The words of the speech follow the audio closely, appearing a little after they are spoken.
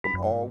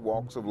all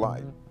walks of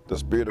life. The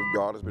Spirit of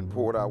God has been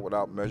poured out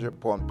without measure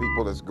upon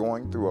people that's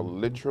going through a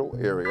literal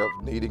area of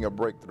needing a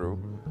breakthrough,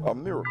 a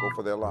miracle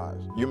for their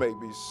lives. You may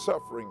be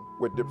suffering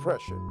with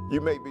depression.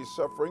 You may be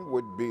suffering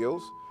with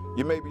bills.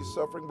 You may be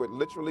suffering with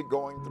literally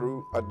going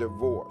through a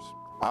divorce.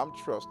 I'm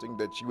trusting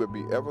that you will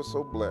be ever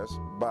so blessed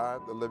by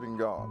the living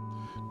God,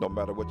 no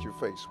matter what you're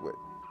faced with.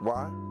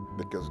 Why?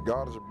 Because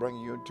God is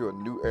bringing you into a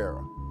new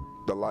era,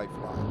 the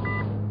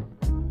Lifeline.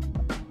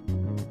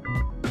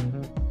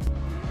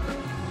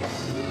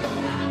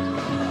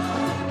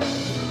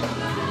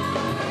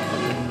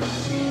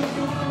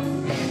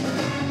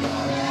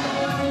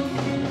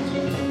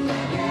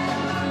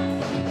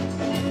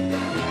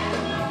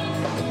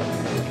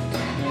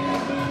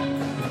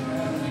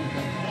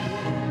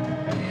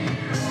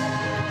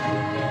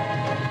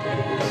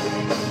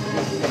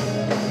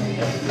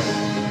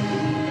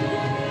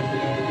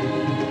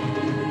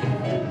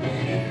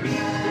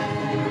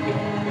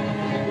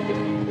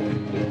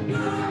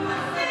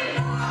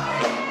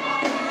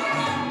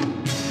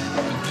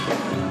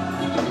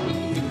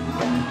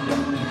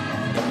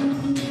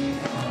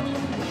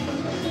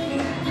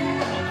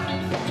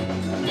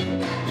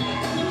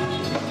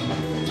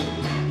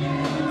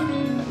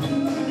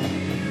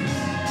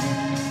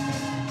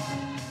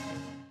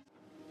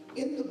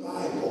 In the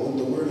Bible, in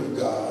the Word of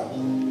God,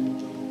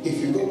 if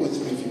you go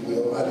with me, if you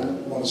will, I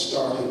didn't want to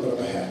start here, but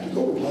I have to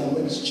go to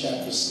Romans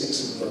chapter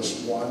 6 and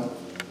verse 1.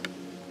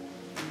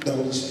 The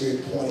Holy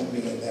Spirit pointed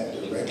me in that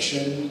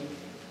direction.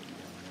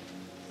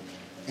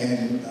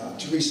 And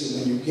Teresa,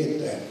 when you get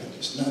that,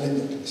 it's not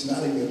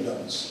in your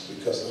notes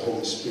because the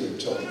Holy Spirit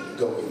told me to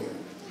go here.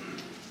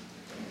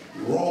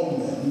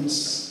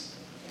 Romans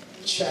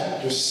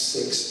chapter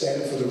 6,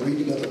 stand for the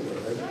reading of the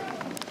Word,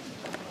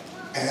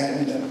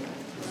 and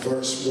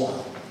verse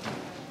 1.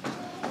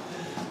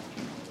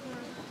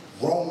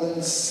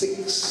 Romans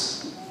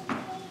 6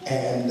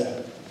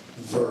 and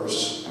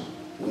verse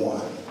 1.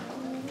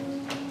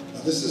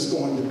 Now this is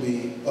going to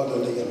be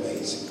utterly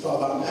amazing.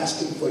 Father, I'm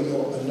asking for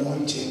your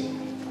anointing,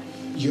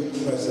 your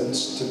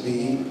presence to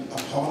be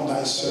upon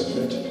thy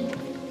servant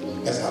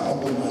as I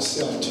humble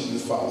myself to you,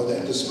 Father,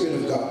 that the Spirit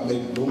of God may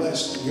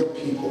bless your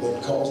people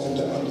and cause them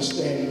to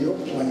understand your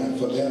plan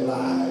for their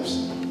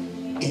lives.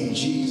 In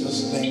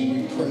Jesus' name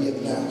we pray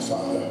it now,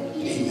 Father.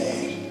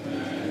 Amen.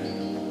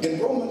 In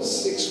Romans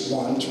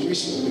 6:1,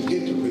 Teresa will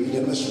begin to read,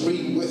 and let's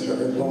read with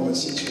her in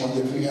Romans 6:1.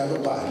 If you have a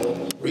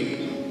Bible,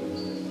 read.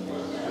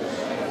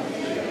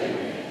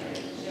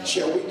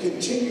 Shall we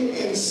continue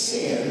in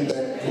sin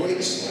that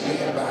grace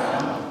may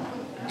abound?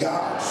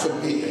 God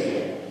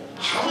forbid.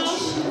 How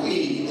should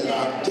we that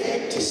are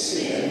dead to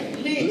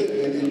sin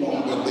live any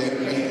longer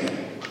therein?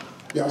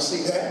 Y'all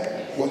see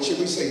that? What should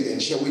we say then?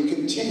 Shall we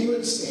continue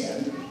in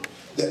sin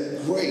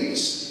that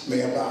grace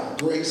may abound?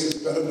 Grace is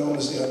better known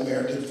as the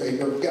unmerited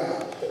favor of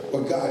God.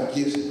 But God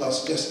gives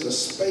us just a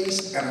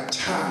space and a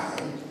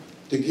time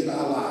to get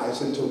our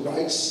lives into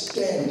right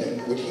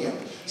standing with Him.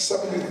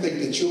 Some of you think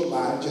that you're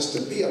alive just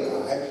to be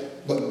alive,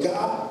 but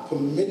God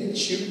permitted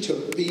you to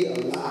be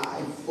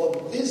alive for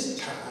this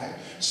time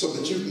so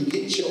that you can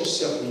get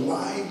yourself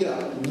lined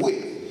up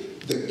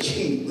with the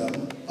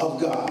kingdom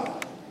of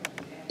God.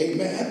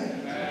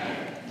 Amen?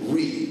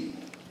 Read.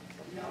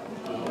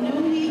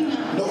 Know ye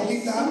not? Know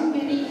ye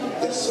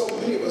not? There's so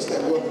many of us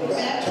that were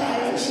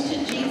baptized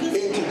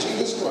into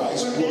Jesus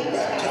Christ, were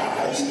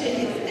baptized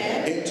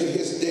into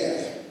His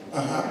death.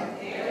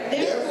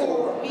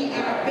 Therefore we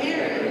are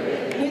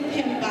buried with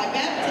Him by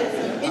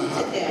baptism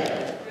into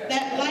death,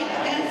 that like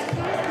as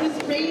Christ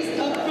was raised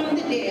up from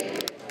the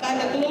dead by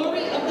the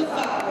glory of the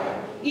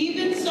Father,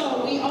 even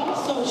so we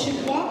also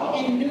should walk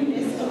in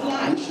newness of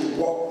life. We should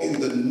walk in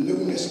the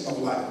newness of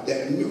life.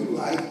 That new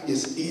life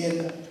is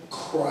in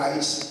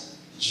Christ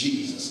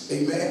Jesus.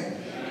 Amen?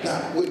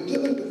 Now, we're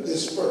dealing with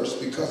this first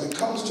because it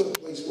comes to a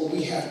place where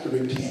we have to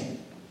repent.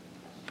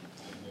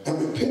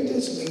 And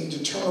repentance means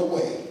to turn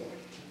away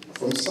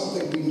from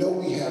something we know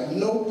we have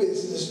no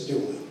business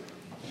doing.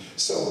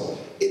 So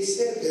it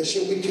said there,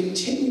 shall we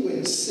continue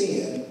in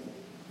sin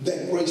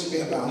that grace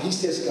may abound? He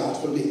says, God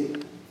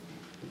forbid.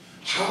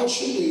 How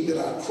should we that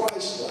are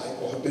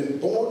Christ-like or have been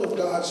born of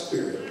God's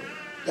Spirit?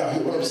 Y'all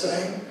hear what I'm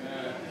saying?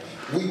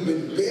 We've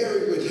been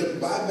buried with Him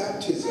by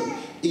baptism,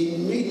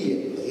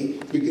 immediately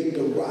begin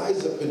to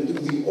rise up and do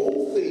the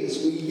old things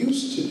we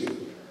used to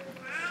do,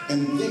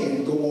 and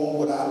then go on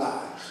with our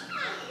lives.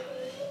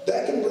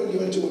 That can bring you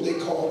into what they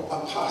call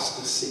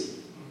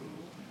apostasy,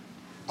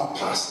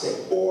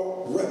 apostate,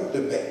 or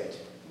reprobate.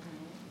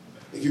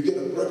 If you get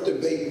a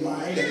reprobate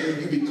mind, that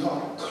means you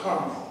become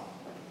carnal.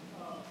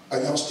 Are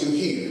y'all still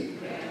here?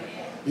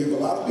 You have a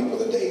lot of people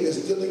today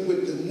that's dealing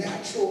with the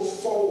natural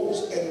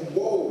foes and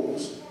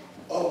woes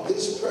of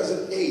this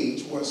present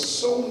age, where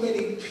so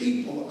many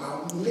people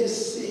are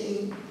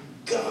missing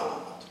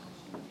God,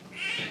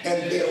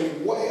 and they're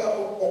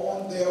well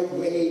on their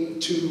way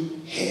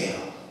to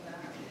hell.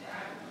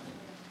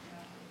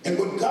 And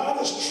what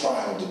God is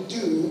trying to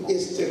do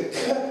is to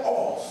cut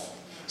off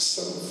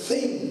some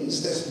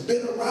things that's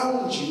been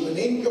around you and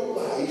in your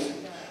life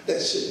that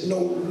should no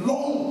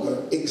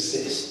longer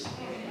exist.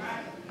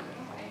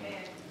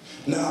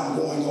 Now I'm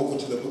going over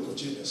to the book of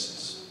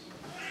Genesis.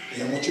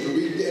 And I want you to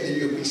read that and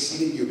you'll be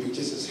seated. You'll be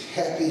just as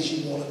happy as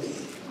you want to be.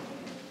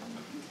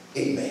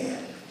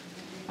 Amen.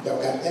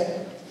 Y'all got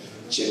that?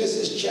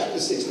 Genesis chapter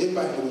 6.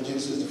 Everybody know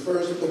Genesis is the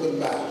first book of the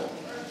Bible.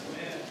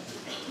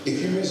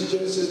 If you miss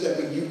Genesis, that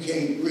means you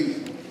can't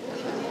read.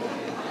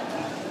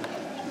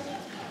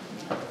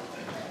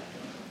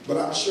 But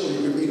I'm sure you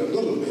can read a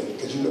little bit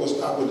because you know it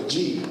starts with a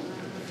G.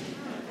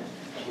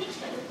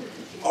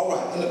 All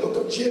right, in the book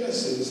of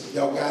Genesis,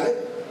 y'all got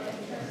it?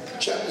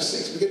 Chapter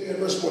 6, beginning in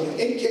verse 1. And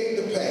it came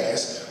to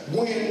pass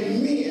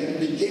when men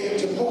began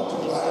to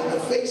multiply on the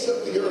face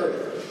of the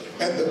earth,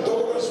 and the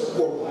daughters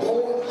were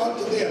born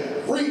unto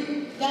them.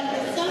 Read. That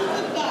the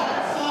sons of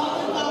God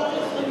saw the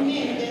daughters of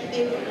men that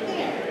they were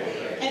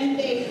fair, and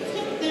they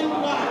took them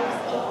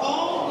wives of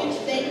all which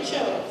they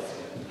chose.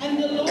 And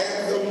the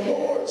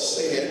Lord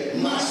said,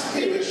 My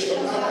spirit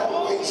shall not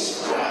always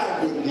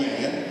strive with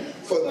man,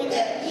 for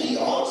that he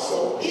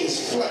also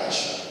is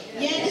flesh.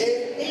 Yet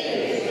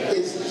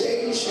his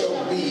days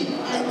shall be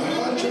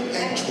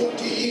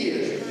 120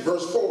 years.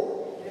 Verse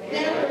 4.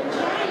 There were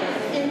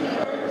giants in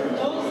the earth in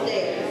those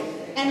days,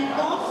 and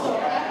also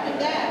after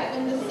that,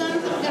 when the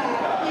sons of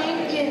God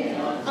came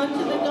in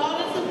unto the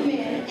daughters of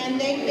men, and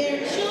they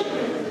bare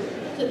children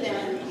to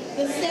them,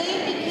 the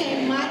same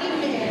became mighty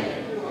men,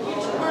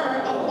 which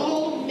were of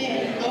old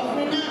men of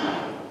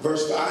renown.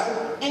 Verse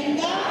 5. And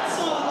God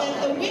saw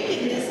that the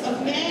wickedness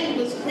of man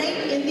was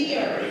great in the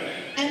earth,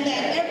 and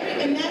that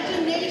every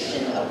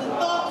imagination of the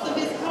thoughts of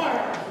his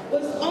heart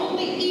was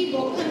only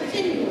evil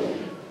continually.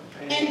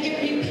 And it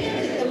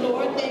repented the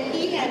Lord that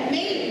he had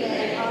made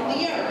man on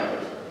the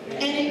earth,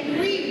 and it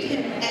grieved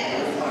him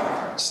at his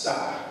heart.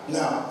 Stop.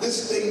 Now,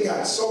 this thing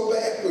got so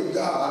bad with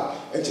God,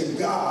 until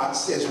God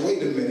says,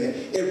 wait a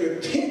minute, it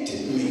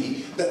repented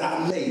me that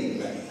I made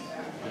man.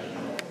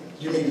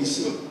 You may be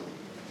see.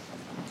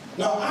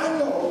 Now, I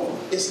know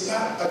it's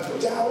not a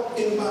doubt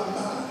in my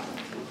mind.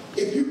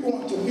 If you're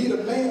going to meet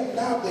a man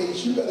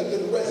nowadays, you better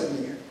get a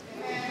resume.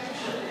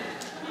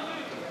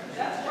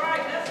 That's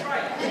right, that's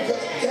right.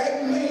 Because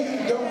that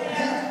man don't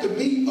have to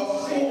be a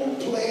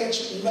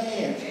full-fledged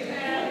man.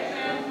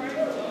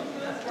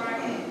 That's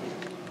right.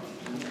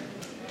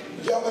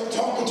 Y'all ain't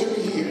talking to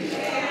me here.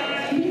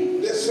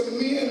 There's some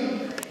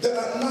men that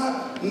are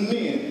not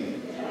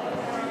men.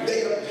 They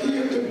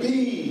appear to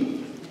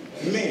be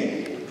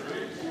men,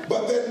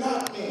 but they're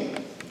not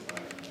men.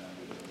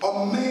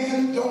 A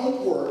man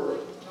don't work,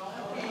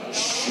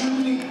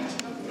 should eat.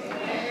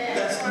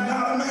 That's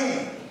not a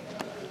man.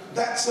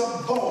 That's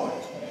a boy.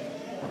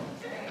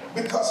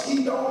 Because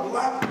he don't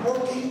like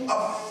working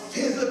a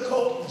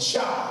physical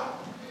job.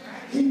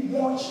 He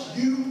wants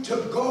you to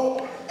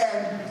go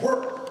and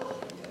work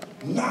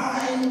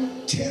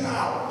 9, 10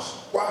 hours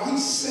while he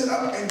sit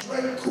up and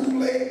drink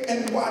Kool-Aid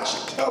and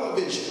watch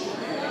television.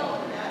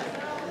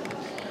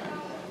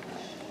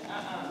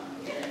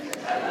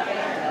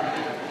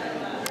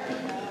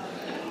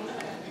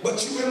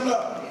 But you in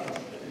love.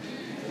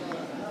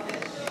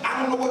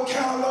 I don't know what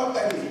kind of love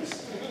that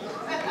is.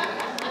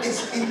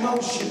 It's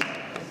emotional.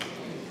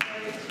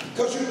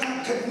 Because you're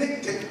not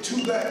connected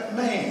to that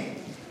man.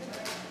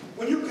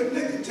 When you're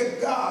connected to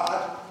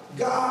God,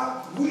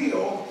 God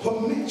will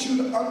permit you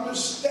to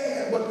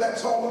understand what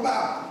that's all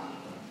about.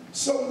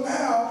 So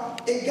now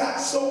it got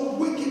so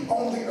wicked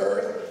on the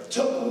earth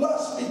till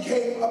lust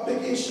became a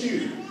big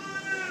issue.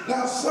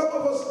 Now some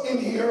of us in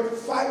here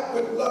fight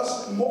with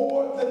lust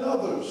more than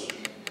others.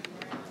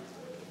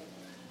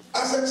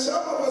 I said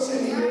some of us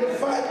in here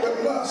fight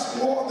with lust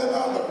more than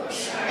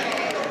others.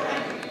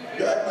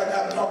 You act like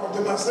I'm talking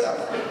to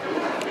myself.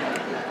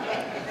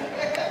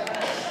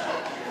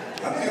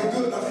 I feel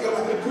good. I feel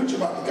like the preacher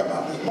about to come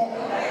out this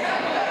morning.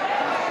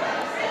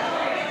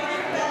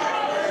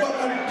 But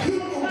when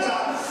people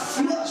got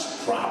flush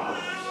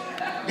problems,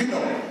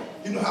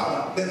 you know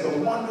how there's a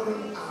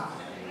wandering eye.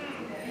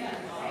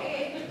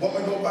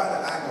 Woman go by the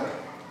eye go,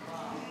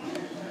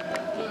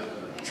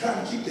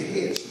 trying to keep the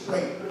head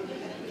straight.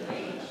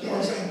 You know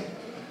what I'm saying?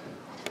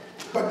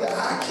 But the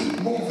eye keep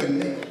moving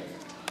there.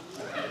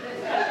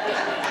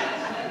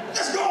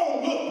 Let's go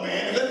on, look,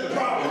 man, that's the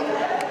problem.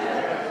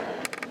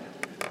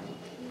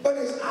 But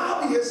it's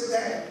obvious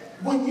that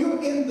when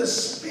you're in the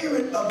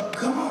Spirit of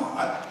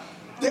God,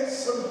 there's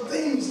some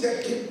things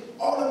that can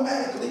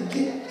automatically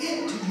get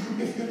into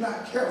you if you're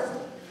not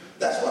careful.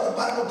 That's why the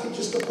Bible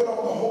teaches to put on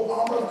the whole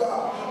armor of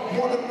God.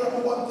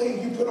 Number one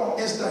thing you put on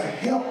is the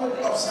helmet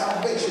of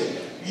salvation.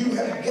 You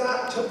have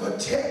got to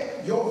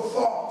protect your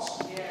thoughts.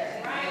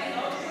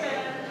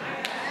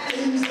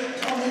 Things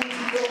that come into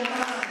your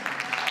mind.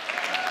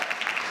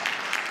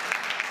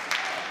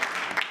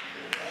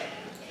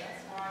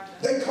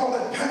 They call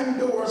it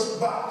Pandora's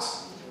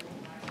box.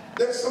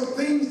 There's some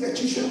things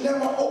that you should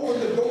never open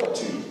the door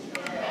to.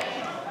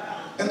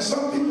 And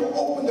some people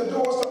open the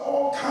doors to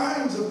all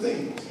kinds of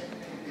things.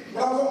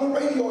 When I was on the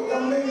radio, a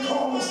young man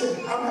called me and said,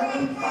 I'm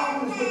having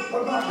problems with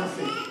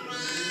pornography.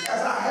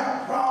 As I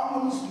have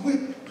problems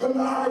with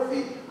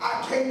pornography,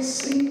 I can't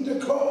seem to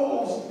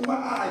close my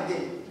eye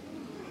gate.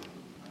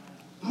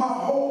 My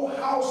whole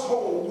house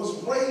household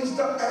was raised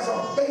up as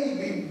a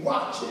baby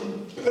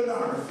watching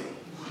pornography.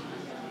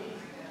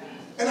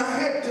 And I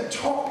had to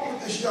talk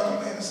with this young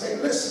man and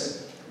say,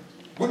 listen,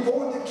 we're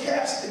going to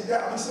cast it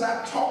down. He said,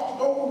 I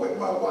talked it over with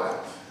my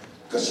wife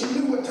because she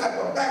knew what type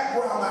of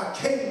background I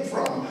came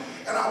from.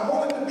 And I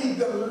wanted to be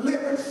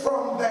delivered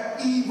from that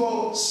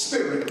evil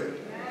spirit.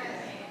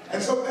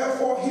 And so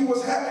therefore he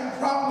was having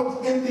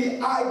problems in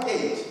the eye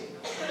gate.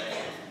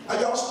 Are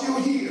y'all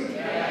still here?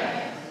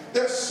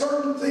 There's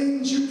certain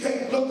things you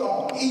can't look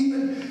on.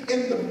 Even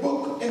in the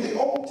book, in the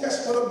Old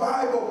Testament of the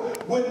Bible,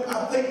 when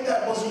I think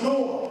that was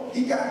Noah,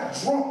 he got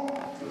drunk.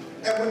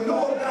 And when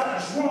Noah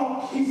got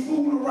drunk, he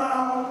fooled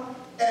around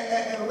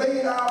and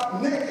laid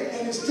out naked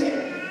in his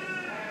tent.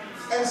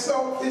 And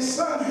so his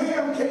son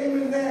Ham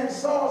came in there and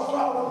saw his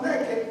father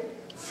naked,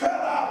 fell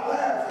out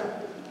laughing,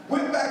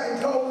 went back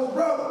and told his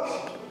brothers.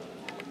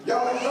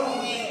 Y'all ain't know.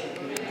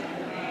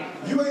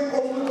 You ain't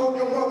supposed to look on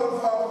your mother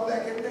and father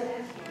naked there.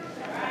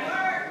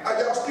 Are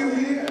y'all still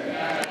here?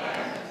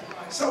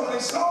 So when they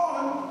saw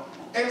him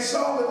and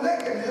saw the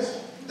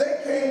nakedness, they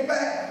came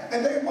back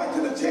and they went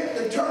to the tent.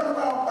 They turned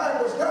around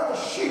backwards, got a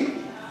sheet,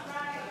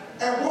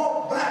 and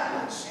walked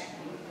backwards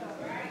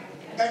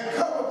and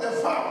covered their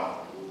father.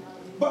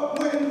 But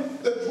when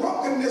the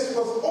drunkenness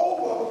was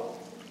over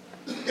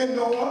in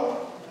Noah,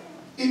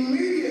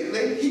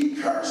 immediately he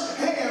cursed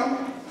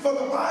Ham, for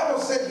the Bible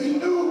said he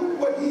knew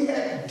what he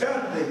had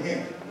done to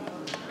him.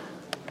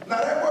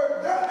 Now that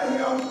word done to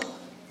him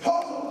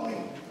puzzled me.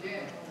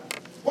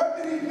 What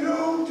did he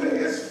do to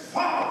his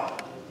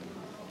father?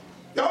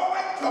 Y'all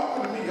ain't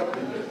talking to me up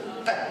in here.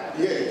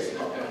 Yes.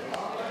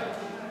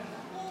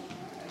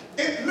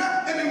 It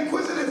left an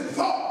inquisitive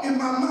thought in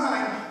my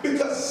mind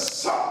because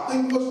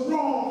something was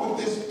wrong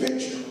with this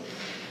picture.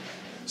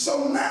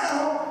 So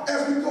now,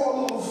 as we go a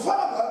little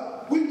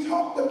further, we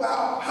talked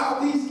about how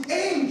these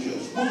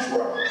angels, which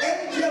were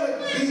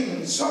angelic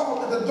beings, saw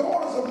that the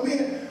daughters of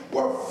men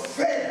were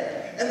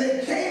fair, and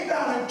they came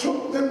down and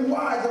took them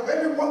wives of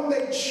everyone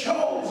they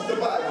chose, the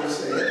Bible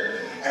said,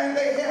 and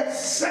they had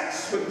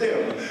sex with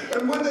them.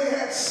 And when they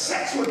had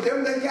sex with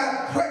them, they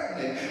got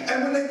pregnant.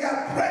 And when they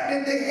got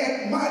pregnant, they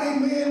had mighty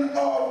men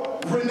of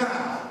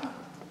renown.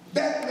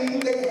 That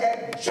means they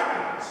had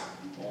giants.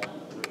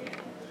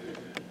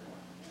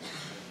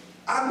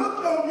 I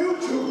looked on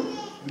YouTube.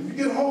 If you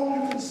get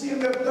home, you can see them.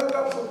 They've dug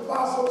up some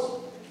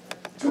fossils.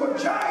 To a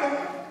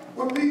giant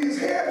would be, his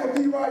head would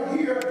be right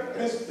here,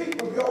 and his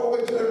feet would be all the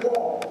way to the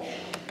wall.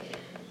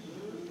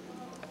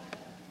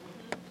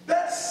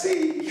 That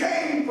seed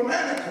came from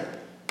Anakim.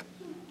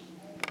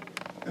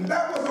 And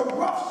that was a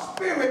rough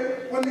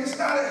spirit when they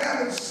started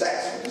having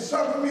sex with the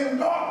sons of men and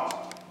daughters.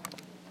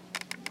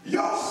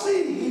 Your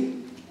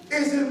seed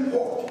is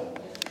important.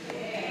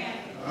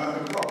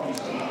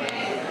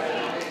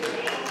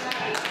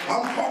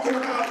 I'm talking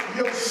about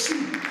your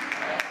seed.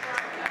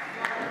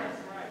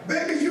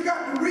 Babies, you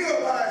got to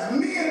realize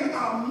men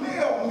are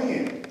male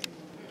men.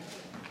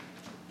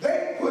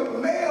 They put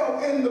male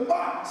in the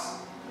box.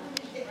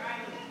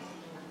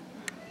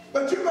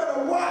 But you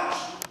better watch.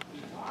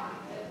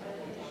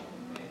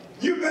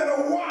 You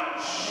better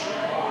watch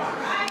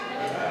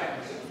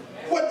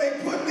what they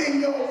put in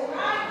your.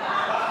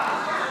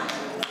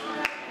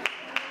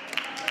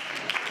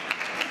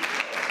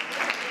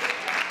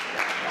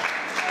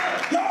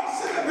 Y'all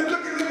sitting up and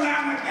looking at me, oh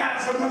my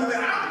God, someone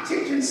that I'm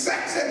teaching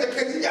sex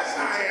education. Yes, I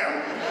am.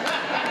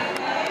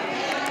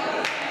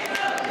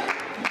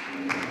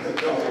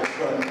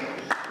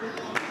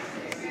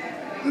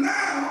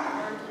 Now,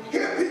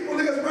 here people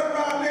is running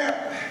around there.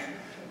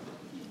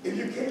 If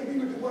you can't be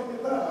with the one you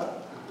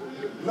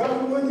love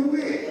the one you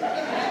with.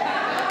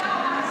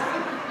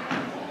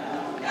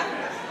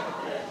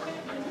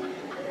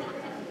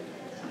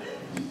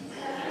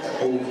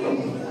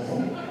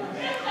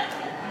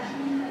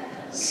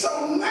 So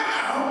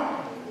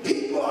now,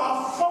 people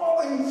are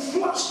falling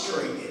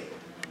frustrated.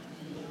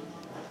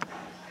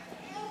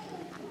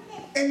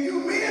 And you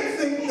men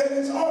think that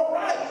it's all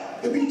right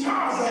to be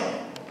Tarzan.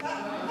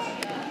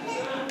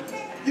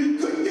 You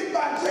couldn't get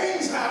by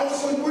Jane's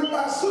house, so you went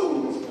by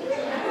Sue's.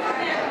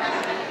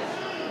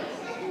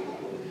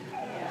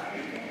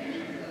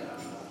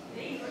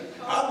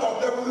 I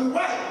thought that was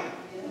right.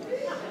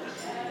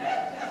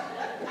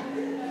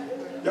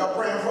 Y'all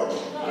praying for me?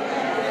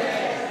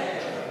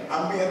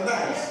 I'm being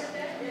nice.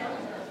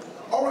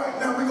 All right,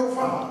 now we go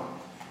forward.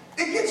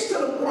 It gets to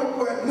the point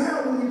where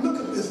now when we look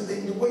at this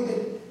thing, the way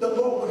that the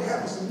Lord would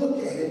have us to look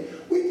at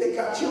it, we think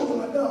our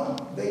children are dumb.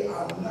 They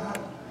are not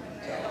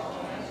dumb.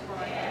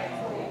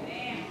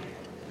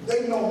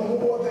 They know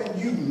more than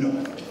you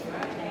know.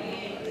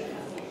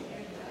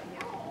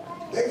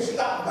 They've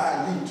stopped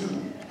by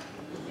YouTube,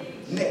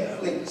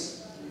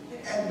 Netflix,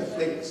 and the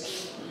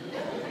flicks.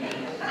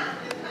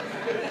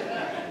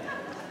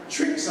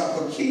 Tricks are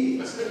for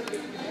kids.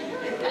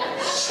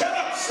 Shut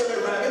up,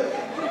 silly rabbit.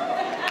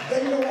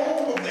 They know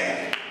all of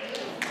that.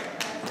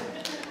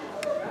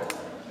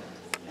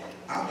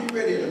 I'll be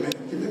ready in a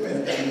minute. Give me a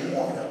minute. I need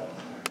warm up.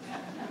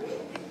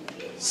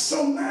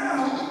 So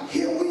now,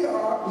 here we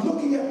are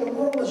looking at the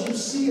world as you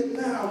see it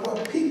now,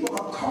 where people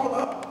are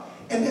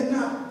and they're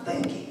not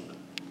thinking.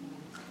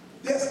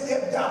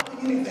 They're adopting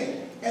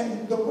anything.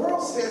 And the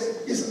world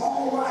says it's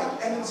all right.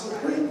 And in the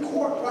Supreme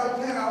Court right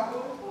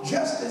now,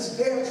 justice,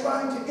 they're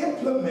trying to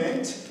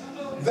implement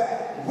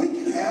that we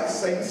can have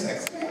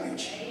same-sex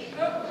marriage.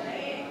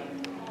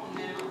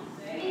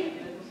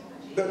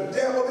 The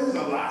devil is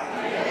a liar.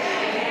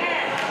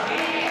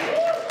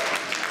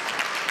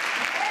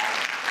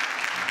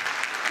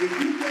 If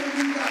you think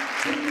you got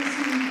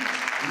tendency,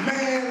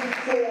 man,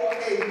 for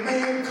a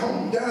man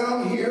come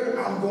down here,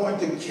 I'm going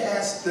to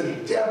cast the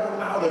devil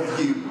out of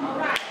you. All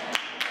right.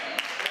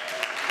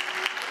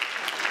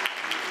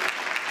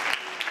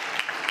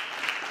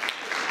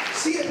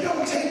 See, it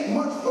don't take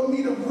much for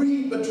me to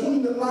read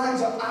between the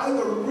lines. I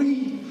either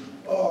read,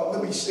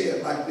 let me say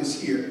it like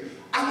this here.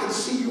 I can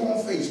see you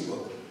on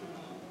Facebook.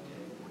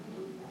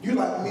 You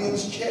like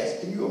men's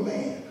chest and you're a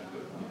man.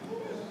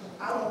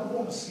 I don't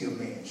want to see a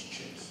man's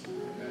chest.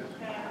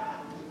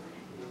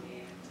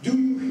 Do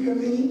you hear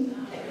me?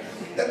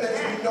 That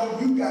lets me know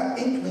you got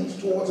inklings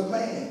towards a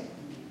man.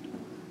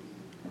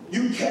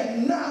 You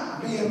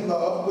cannot be in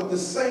love with the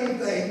same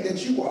thing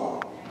that you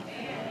are.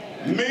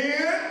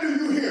 Men, do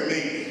you hear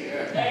me?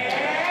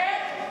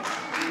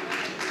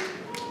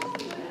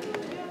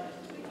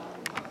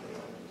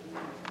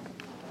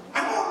 I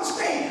don't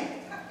understand.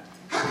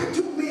 How can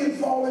two men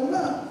fall in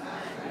love?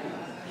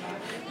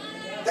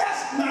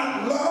 That's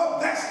not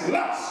love, that's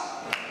lust.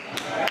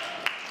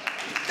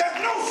 There's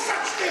no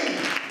such thing.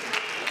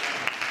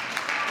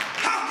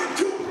 How can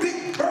two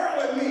big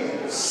burly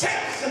men,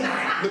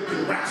 Samsonite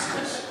looking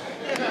rascals,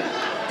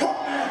 put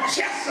their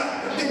chests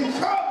up and then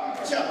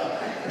curve each other?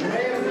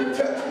 Man, if you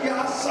touch me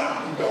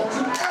outside, don't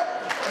you ever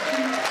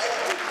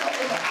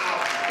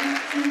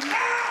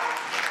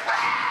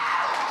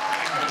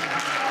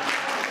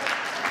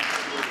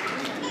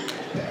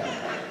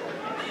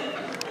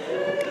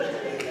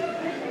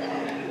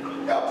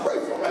y'all pray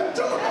for that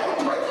dog. Y'all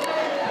pray for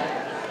that.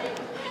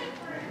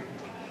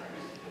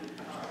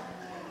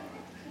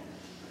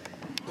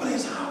 But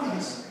it's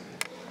obvious.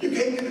 You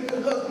can't get a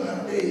good husband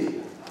nowadays.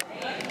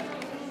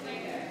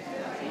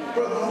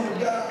 Brother, I'm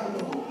the guy who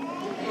knows.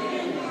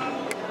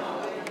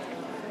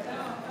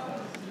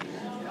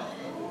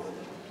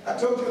 I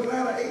told you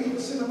Atlanta,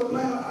 80% of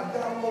Atlanta are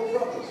down low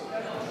brothers.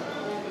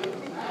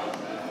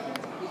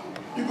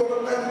 You go to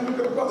Atlanta, you look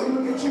at a brother, he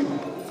look at you.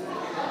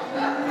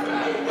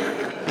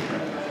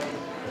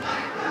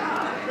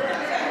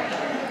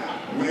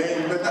 Man,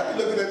 you better not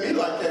be looking at me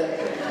like that.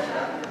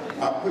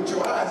 I'll put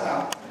your eyes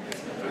out.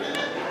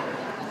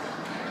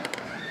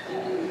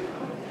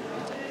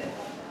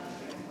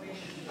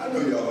 I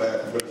know y'all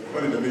laughing, but it's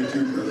funny to me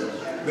too, because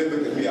they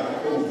look at me, I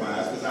close my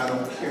eyes because I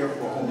don't care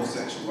for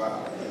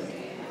homosexuality.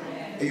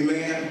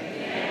 Amen?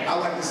 I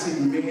like to see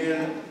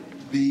men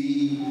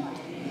be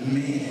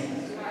men.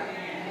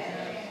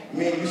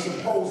 Man, you're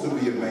supposed to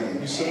be a man.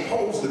 You're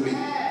supposed to be.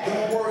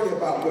 Don't worry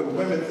about what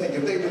women think.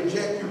 If they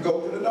reject you,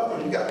 go to the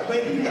doctor. You got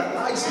plenty. You got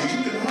license.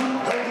 You can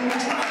hunt. Don't even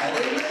try it.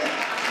 Amen?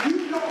 You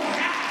don't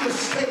have to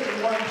stay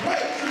in one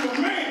place. You're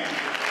a man.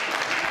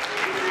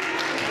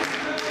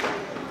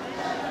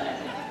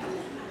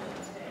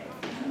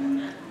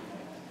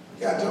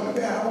 God told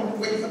me, man, I want to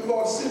wait for the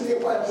Lord to send me a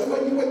wife. So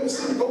when you wait to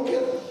send me, go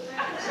get her.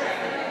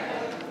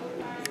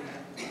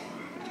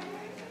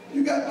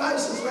 You got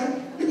license,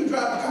 man. You can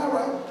drive a car,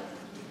 right?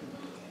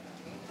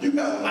 You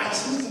got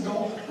license to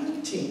go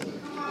hunting.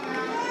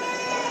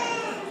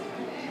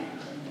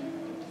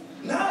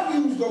 Now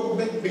use those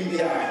big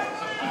beady eyes.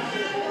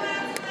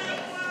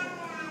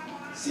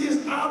 See,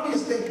 it's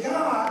obvious that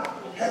God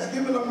has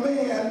given a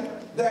man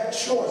that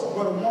choice,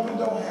 but a woman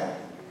don't have it.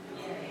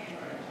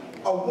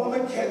 A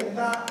woman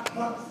cannot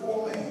hunt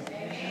for a man.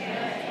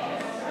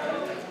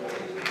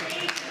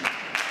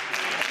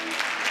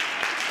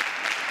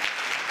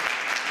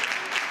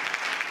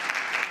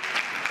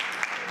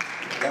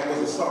 That was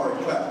a sorry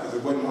clap because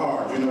it wasn't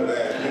hard, you know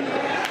that. You know.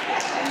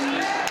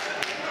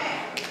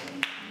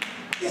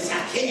 Yes, I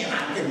can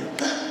hunt and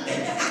I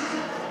can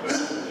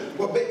hunt.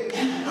 Well, baby,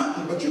 you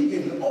hunting, but you're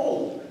getting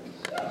old.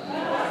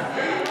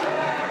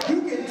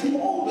 You're getting too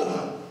old to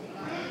hunt.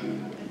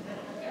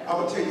 I'm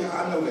going to tell you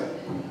how I know that.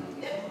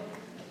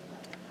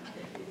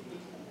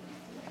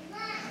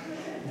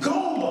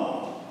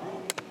 Gomer.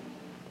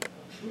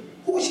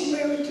 Who was she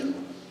married to?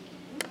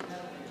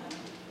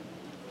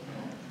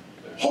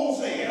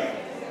 Hosea.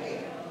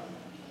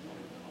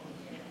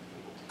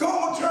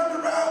 Gomer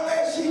turned around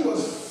there, she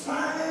was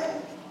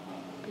fine.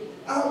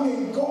 I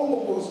mean,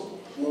 Gomer was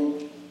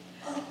whooped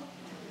up.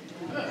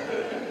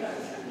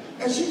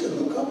 And she could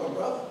look up her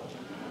brother.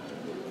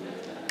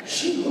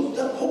 She looked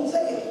up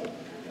Hosea.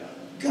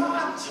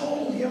 God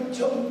told him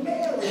to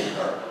marry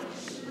her.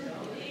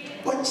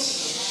 But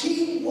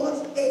she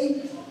was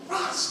a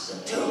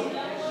prostitute.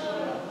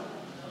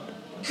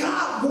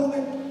 God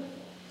wanted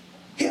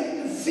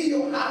him to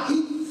feel how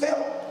he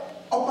felt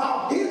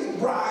about his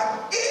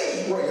bride,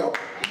 Israel,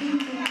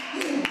 leaving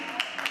him.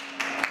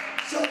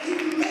 So he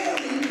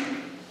married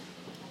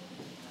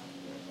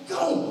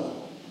Gomer.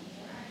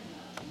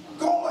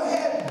 Gomer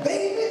had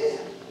babies,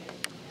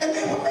 and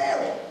they were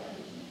married.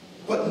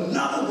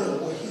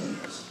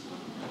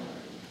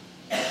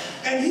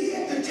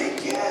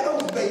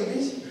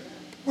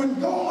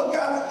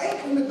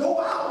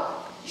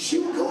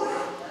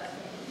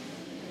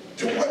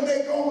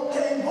 takeover,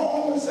 came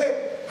home and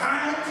said,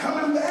 I ain't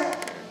coming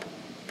back.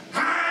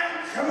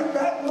 I ain't coming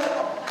back,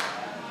 Lord.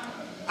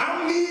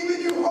 I'm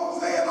leaving you,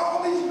 Jose, and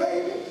all these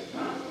babies.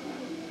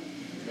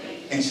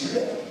 And she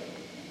left.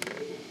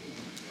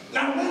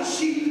 Now when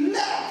she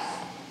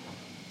left,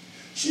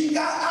 she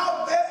got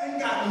out there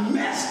and got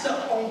messed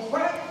up on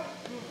crack,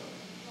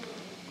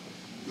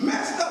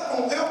 messed up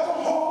on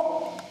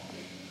alcohol.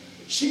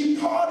 She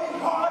partied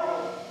hard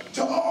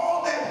till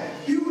all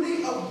that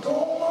beauty of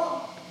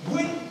Goma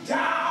went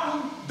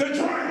down the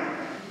drain.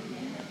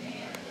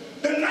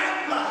 The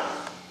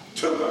nightlife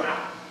took her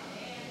out.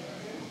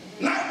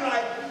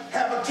 Nightlife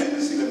have a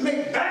tendency to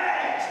make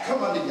bags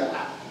come under your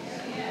eye.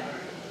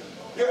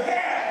 Your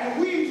hair, your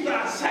weave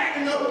starts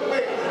sagging up the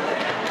way.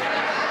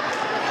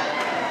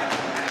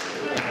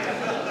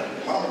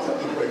 Mama, tell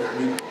me to pray for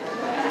me.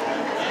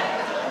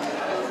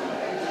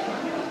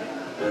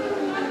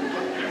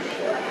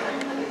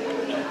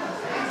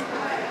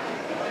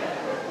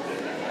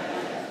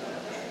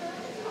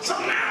 So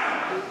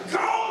now,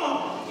 Goma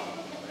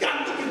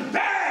got looking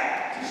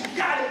bad. She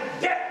got it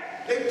dead.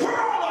 They put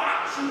her on the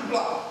oxygen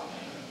block.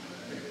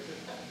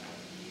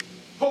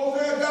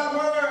 Jose got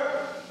word.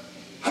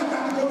 I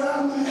got to go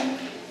down there.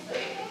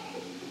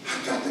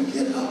 I got to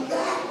get her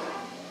back.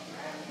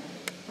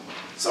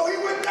 So he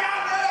went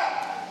down there,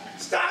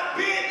 started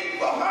bidding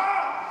for her.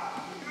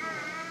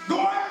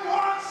 Going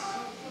once,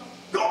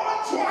 going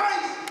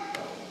twice,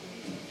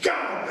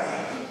 got her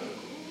back.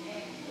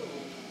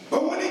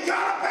 But when he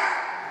got her back,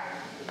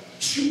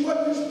 she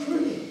wasn't as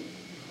pretty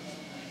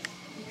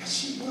as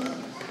she was.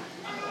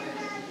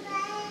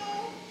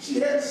 She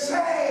had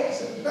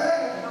sags and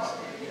bags.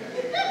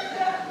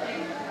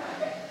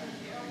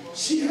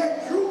 She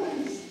had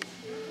droopings.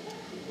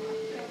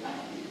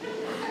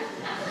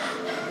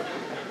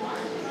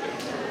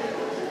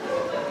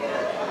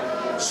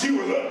 She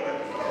was ugly.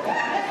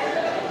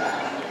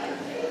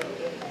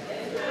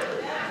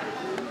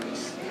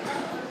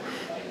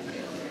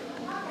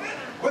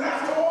 But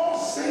after all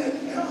said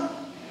and done,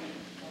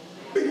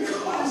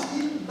 because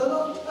he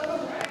loved her,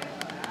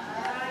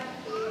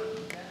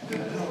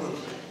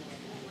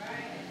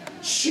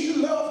 she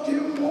loved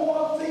him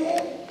more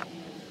then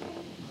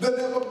than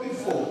ever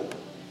before.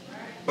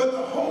 But the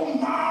whole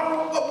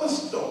moral of the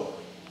story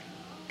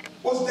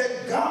was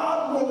that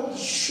God wanted to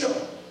show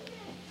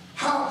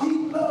how he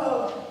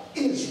loved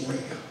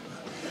Israel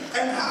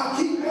and how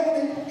he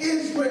wanted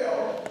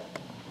Israel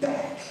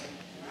back.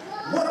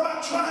 What am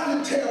I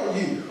trying to tell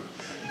you?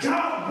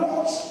 God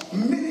wants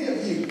many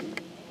of you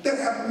that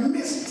have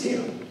missed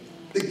him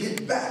to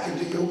get back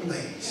into your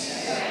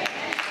place.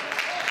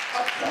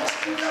 Of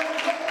course, you never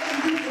go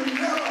and you can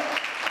never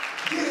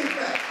get it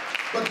back.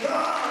 But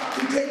God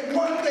can take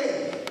one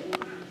day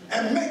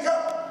and make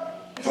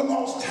up for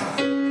lost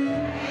time.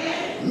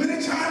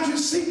 Many times you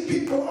see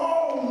people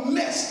all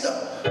messed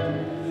up.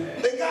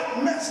 They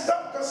got messed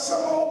up because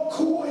some old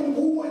cooing,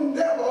 wooing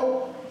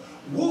devil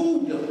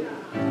wooed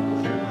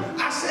them.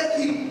 I said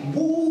he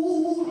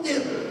wooed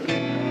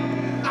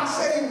them. I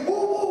said woo,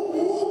 woo,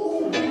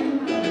 woo,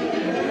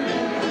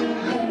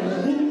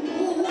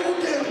 woo,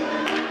 woo them.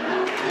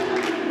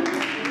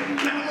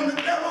 Now when the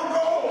devil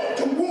goes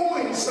to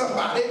wooing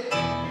somebody,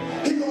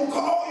 he gonna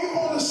call you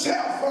on the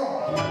cell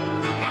phone.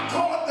 I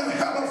call it the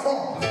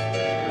telephone.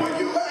 When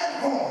you at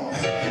home,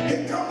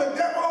 here come the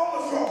devil on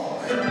the phone.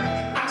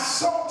 I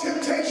saw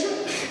temptation.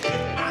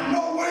 I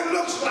know what it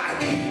looks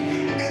like.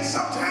 And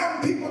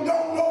sometimes people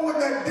don't know what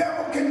that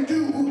devil can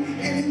do,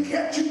 and he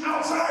kept you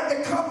outside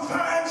the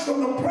confines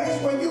from the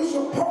place where you're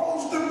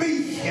supposed to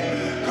be.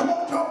 Come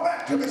on, talk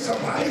back to me,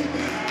 somebody.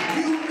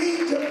 You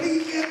need to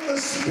be in the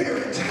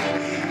spirit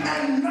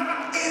and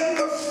not in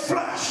the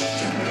flesh.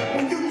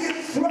 When you get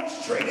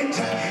frustrated,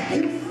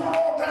 you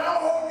fall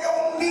down on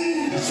your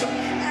knees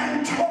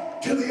and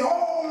talk to the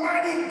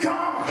Almighty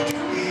God.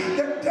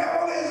 The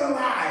devil is a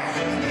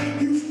liar.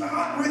 You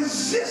start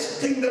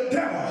resisting the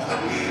devil,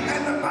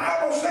 and the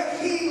Bible says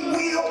he'll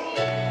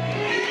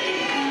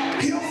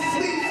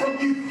flee from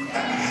you.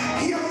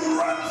 He'll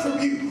run from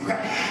you.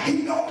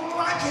 He don't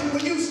like it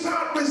when you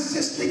start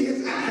resisting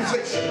his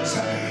accusations.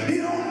 He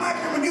don't like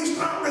it when you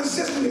start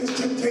resisting his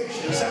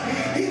temptations.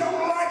 He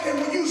don't like it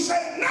when you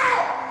say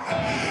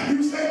no.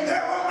 You say,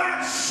 devil,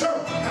 not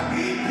so.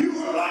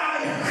 You a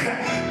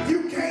liar.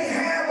 You can't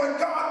have what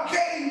God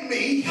gave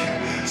me.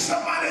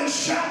 Somebody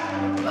shout.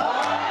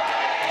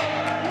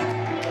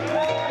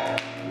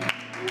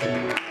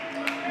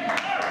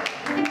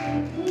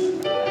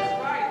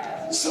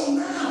 So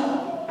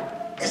now,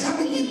 as I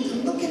begin to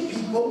look at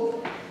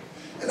people,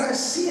 and I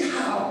see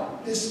how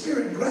the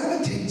Spirit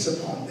gravitates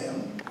upon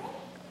them,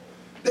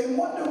 they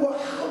wonder, well,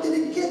 how did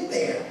it get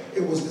there?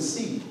 It was the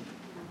seed.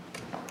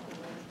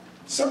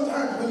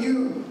 Sometimes when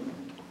you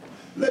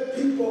let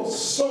people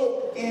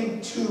sow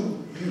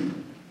into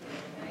you,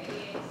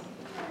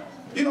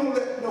 you don't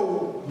let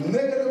no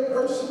negative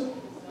person,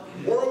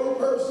 worldly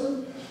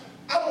person.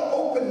 I don't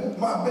open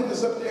my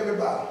business up to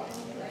everybody.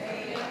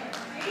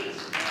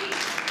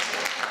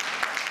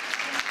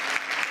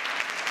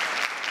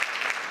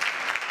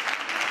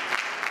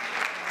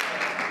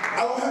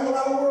 don't have a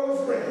lot of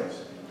worldly friends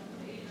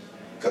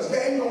because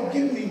they ain't going to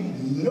give me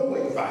no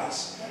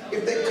advice.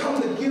 If they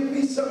come to give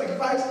me some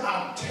advice,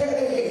 I'll tear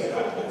their head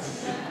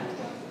off.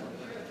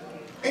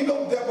 Ain't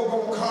no devil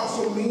going to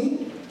counsel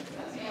me.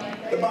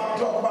 The Bible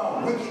talk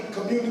about wicked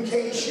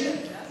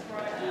communication.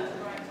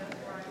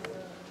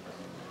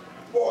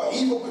 Or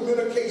evil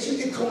communication,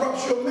 it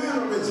corrupts your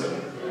mannerism.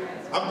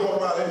 I'm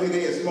going around every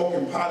day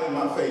smoking pot in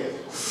my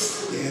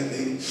face. Yeah,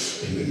 baby,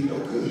 you know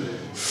good.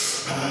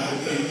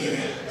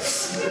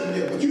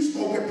 Yeah, but you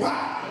smoking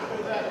pot.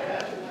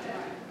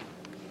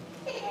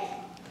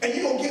 And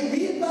you gonna give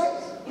me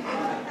advice?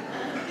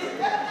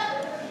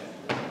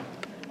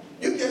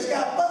 You just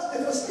got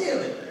busted for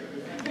stealing.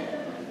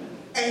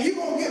 And you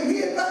gonna give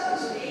me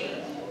advice?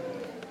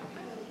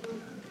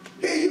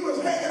 Here you was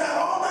hanging out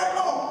all night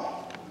long.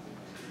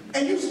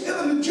 And you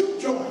still in the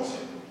juke joints,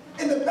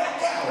 in the back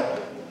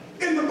alley,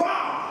 in the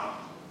bar,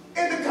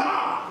 in the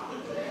car.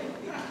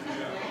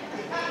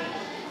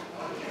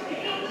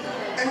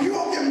 And you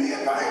gonna give me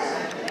advice?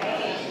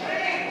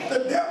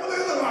 The devil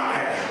is a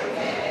liar.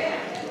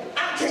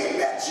 I can't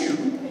let you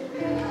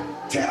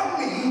tell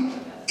me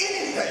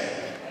anything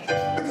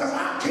because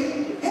I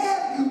can't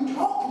have you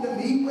talking to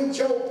me with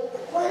your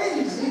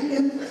crazy,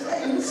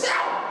 insane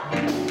self.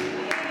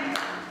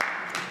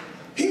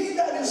 He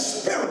that is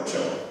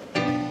spiritual,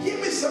 give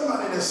me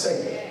somebody to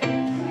say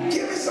it.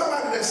 Give me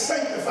somebody to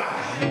sanctify.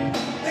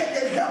 They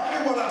can help me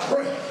when I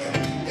pray.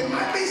 It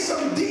might be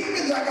some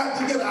demons I got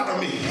to get out of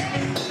me.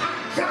 I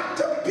got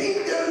to be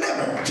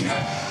delivered. I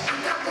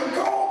got to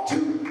go to.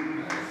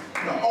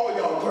 Now all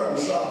y'all turn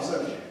to Psalm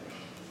 70.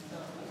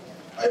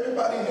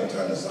 Everybody in here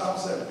turn to Psalm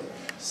 70.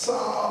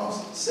 Psalms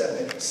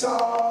 70.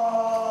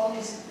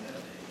 Psalms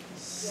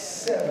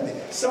 70.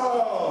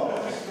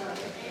 Psalms.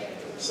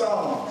 I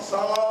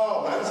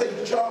didn't say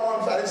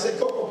charms. I didn't say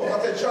cocoa. I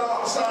said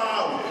charms.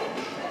 Psalm.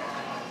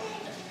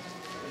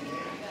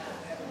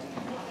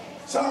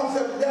 Psalm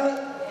 70, got it?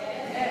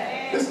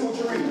 This is what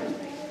you read.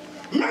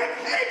 Make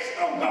haste,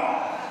 O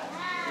God,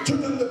 to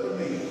deliver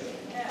me.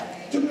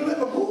 To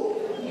deliver who?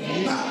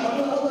 Not my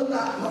mother,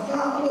 not my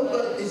father,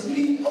 but it's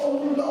me,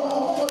 oh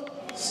Lord,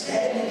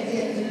 standing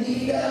in the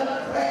need of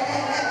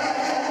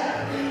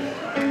prayer.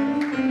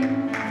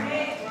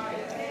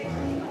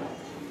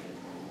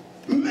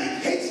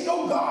 Make haste,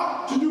 O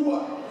God, to do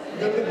what?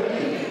 Deliver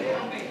me.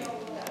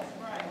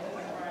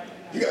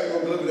 You got to go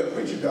deliver that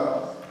preacher,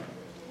 God.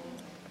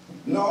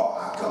 No,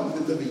 I come to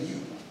deliver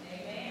you.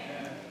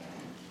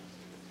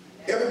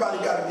 Everybody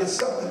got to get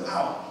something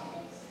out.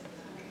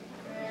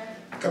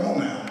 Come on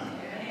now.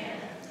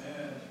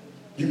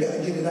 You got to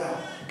get it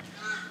out.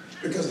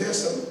 Because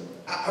there's some,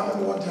 I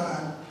remember one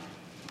time,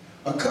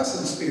 a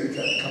cussing spirit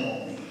tried to come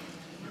on me.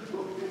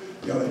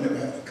 Y'all ain't never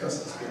had a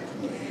cussing spirit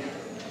come on me.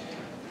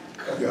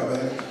 Have y'all ever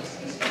had a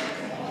cussing spirit?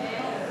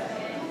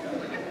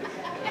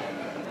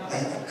 I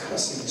had a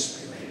cussing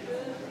spirit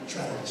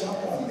try to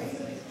jump on me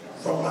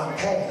from my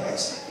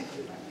past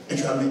and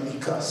try to make me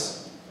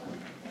cuss.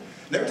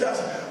 And every time I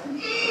say,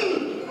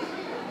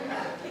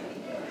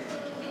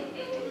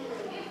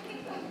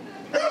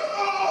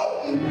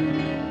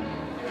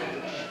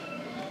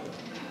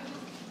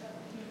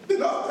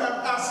 then all the time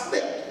I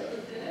slipped.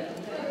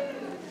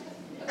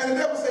 And the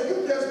devil said, you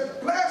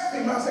just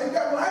blasphemed. I said,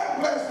 devil, I ain't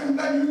blasphemed.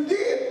 Now you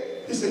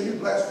did. He said, you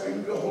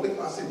blasphemed the Holy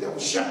Ghost. I said, devil,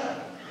 shut up.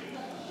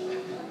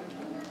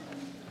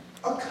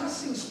 A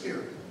cussing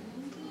spirit.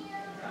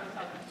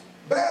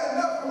 Bad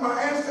enough for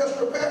my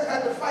ancestral past, I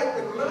had to fight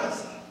with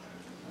lust.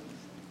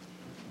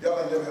 Y'all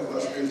ain't never had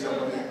lust spirit,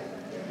 y'all there?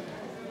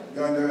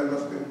 Y'all ain't never had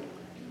lust spirit?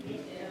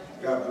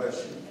 God bless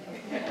you.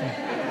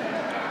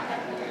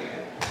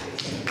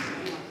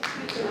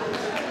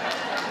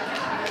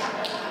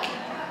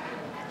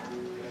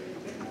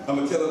 I'm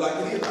going to tell it like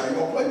it is. I ain't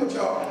going to play with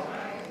y'all.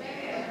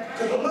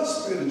 Because the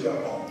lust spirit will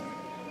jump on me.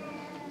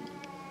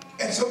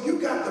 And so you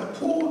got to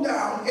pull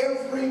down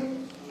every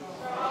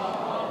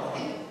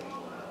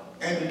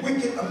and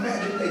wicked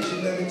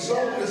imagination that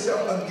exalts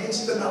itself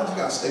against the knowledge of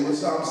God. Stay with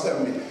Psalm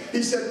 70.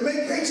 He said,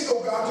 make haste,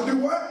 O God, to do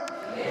what?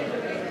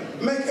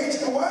 Make haste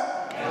to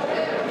what?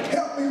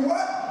 Help me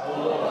what?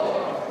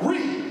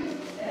 Read.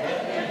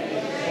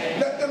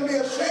 Let them be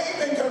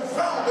ashamed and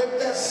confounded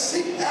that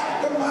seek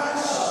after my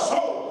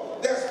soul.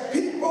 There's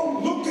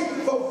people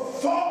looking for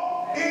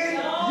fault in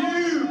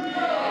you.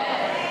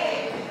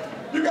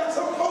 You got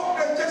some folk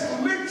that just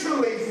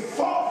literally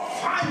fault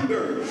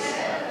finders.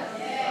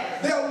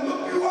 They'll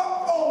look you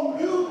up on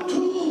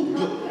YouTube,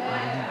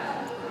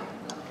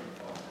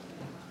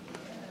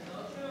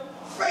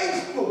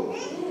 Facebook,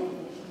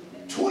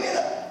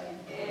 Twitter,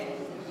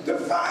 to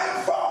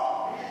find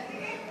fault.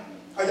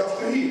 Are y'all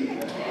still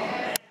here?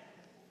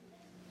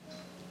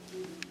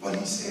 But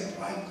he said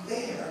right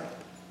there,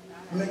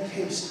 make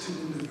haste to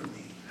deliver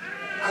me.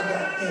 I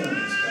got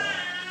enemies, God.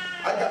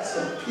 I got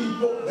some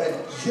people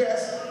that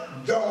just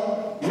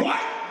don't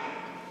like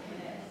me.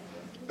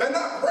 They're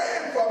not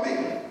praying for me.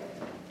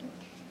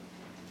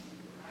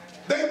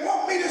 They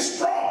want me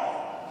destroyed.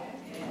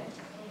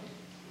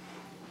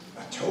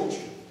 I told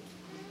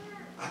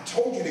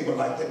you they were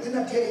like that.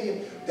 Didn't I tell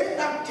you? They're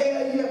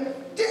tell you?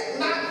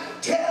 Didn't I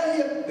tell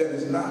you? That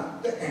is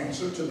not the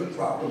answer to the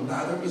problem.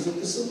 Neither is it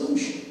the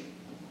solution.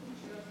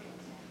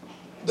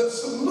 The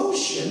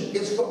solution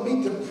is for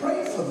me to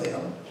pray for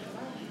them,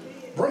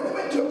 bring them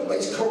into a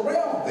place,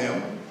 corral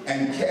them,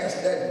 and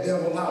cast that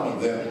devil out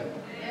of them.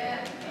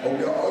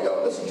 Oh,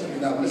 y'all listen to me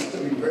now. Listen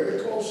to me very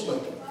closely.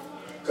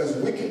 Because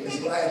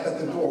wickedness lies at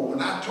the door.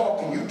 When I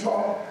talk and you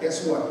talk,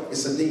 guess what?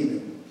 It's a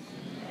demon.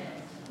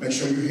 Make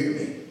sure you hear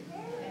me.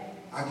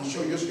 I can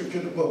show you a scripture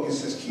in the book. It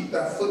says, keep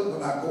thy foot when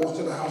thou goest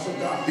to the house of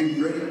God.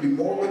 Be ready, be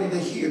more ready to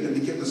hear than to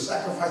give the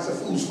sacrifice of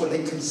fools, for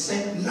they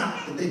consent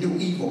not that they do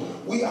evil.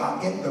 We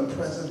are in the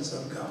presence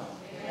of God.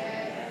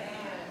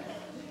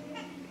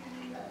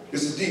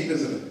 This is deep,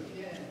 isn't it?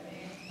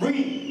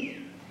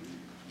 Read.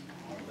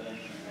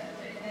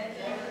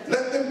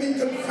 Let them be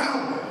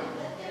confounded.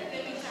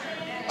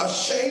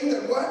 Ashamed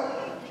at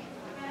what?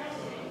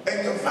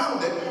 And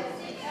confounded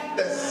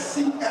that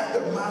seek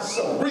after my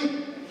soul.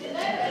 Read.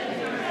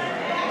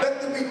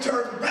 Let them be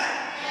turned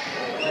back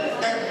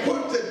and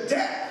put to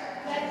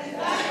death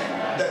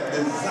that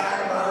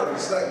desire my heart.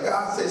 It's like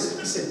God says,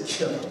 he said,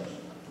 kill them.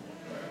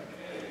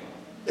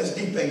 That's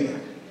deep, ain't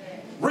it?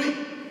 Read.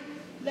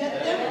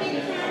 Let them be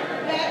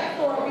turned back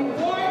for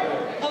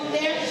reward of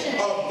their shame.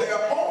 Of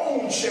their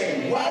own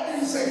shame. Why did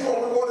he say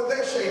for reward of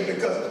their shame?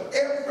 Because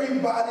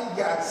everybody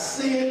got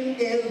sin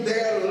in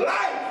their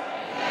life.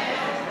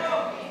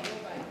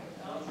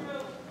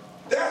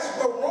 That's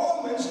what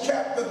Romans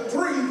chapter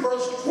 3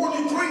 verse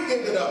 23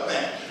 ended up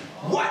at.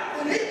 What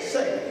did it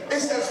say?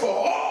 It says for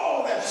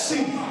all that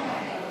sin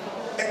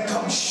and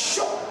come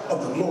short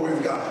of the glory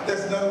of God.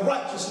 There's none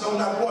righteous, no,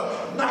 not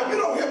one. Now you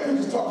don't hear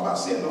preachers talk about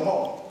sin no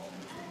more.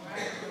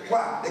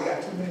 Why? They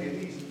got too many of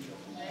these.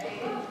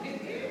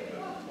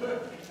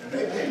 And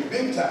they pay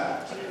big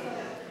time.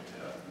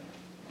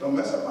 Don't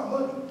mess up my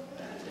money.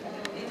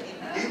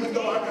 Even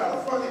though I got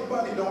a funny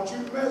money, don't you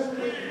mess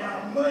with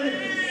my money.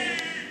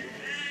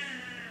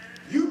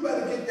 You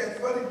better get that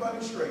funny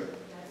money straight.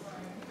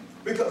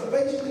 Because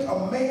basically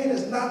a man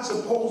is not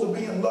supposed to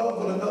be in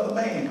love with another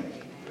man.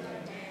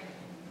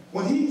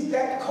 When he's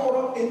that caught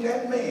up in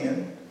that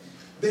man,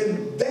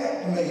 then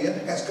that man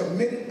has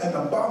committed an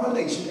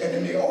abomination. And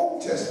in the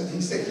Old Testament,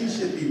 he said he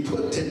should be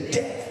put to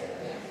death.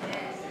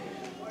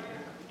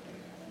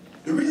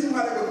 The reason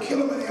why they would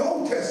kill him in the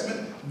Old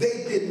Testament,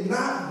 they did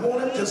not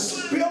want it to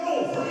spill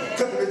over.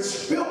 Because if it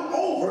spilled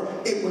over,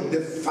 it would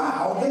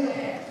defile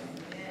them.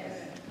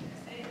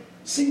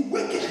 See,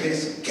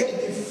 wickedness can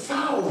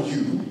defile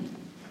you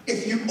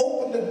if you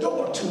open the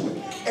door to it.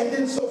 And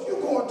then, so if you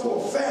go into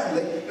a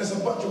family, there's a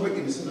bunch of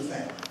wickedness in the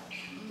family.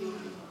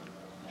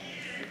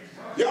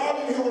 Y'all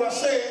didn't hear what I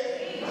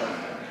said.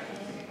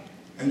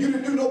 And you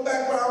didn't do no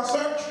background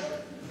search.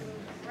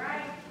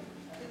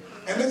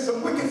 And there's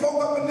some wicked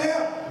folk up in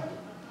there.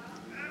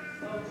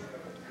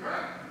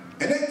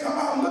 And they come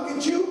out and look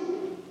at you.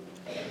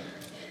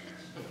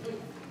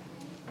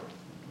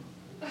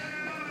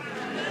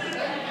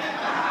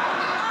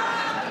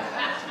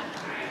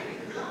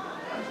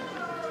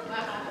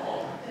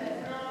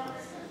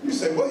 You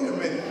say, wait a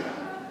minute.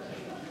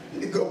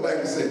 You go back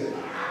and say,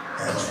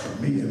 as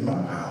for me and my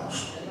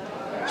house,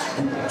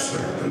 we will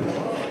serve the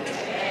Lord.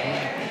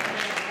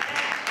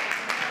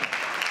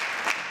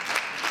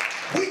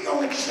 We're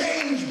going to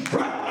change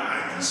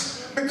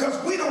bloodlines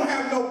because we don't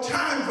have no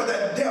time for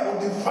that devil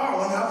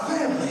defiling our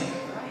family.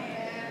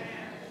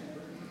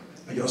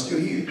 Are y'all still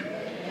here?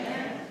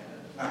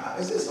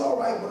 Is this all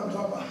right what I'm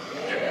talking about?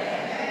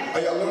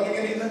 Are y'all learning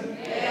anything?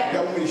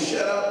 Y'all want me to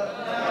shut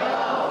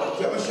up?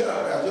 Y'all shut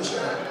up. I'll just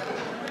shut up.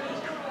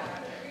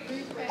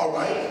 All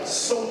right,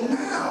 so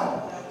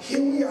now,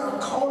 here we are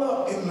caught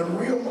up in the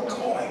real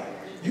McCoy.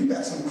 You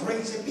got some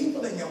crazy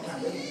people in your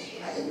family.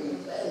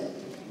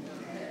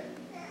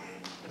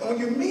 And when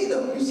you meet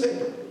them, you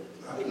say,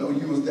 I didn't know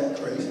you was that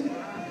crazy.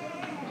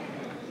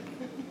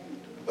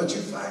 But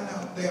you find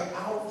out they're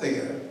out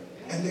there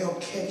and they'll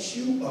catch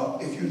you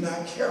up if you're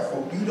not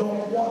careful. You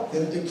don't want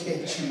them to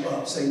catch you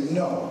up. Say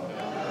no.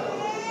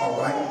 All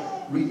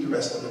right, read the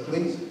rest of it,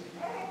 please.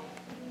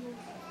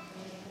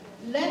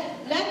 Let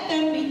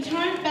them be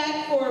turned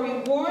back for a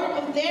reward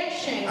of their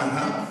shame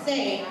and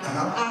say, I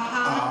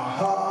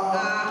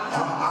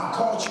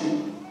caught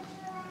you.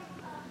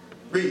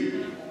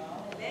 Read.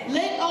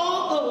 Let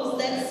all those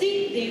that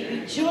seek thee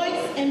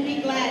rejoice and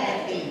be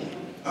glad in thee.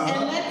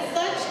 And let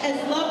such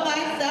as love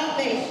thy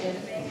salvation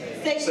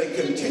say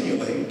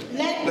continually,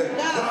 let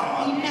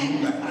God be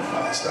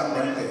magnified. Stop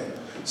right there.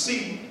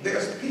 See,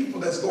 there's people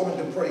that's going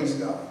to praise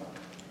God.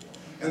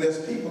 And there's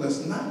people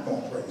that's not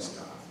going to praise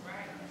God.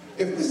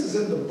 If this is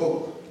in the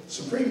book,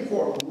 Supreme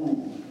Court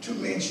rule, 2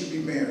 men should be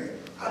married.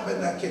 I better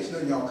not catch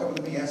none of y'all coming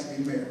to me asking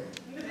to be married.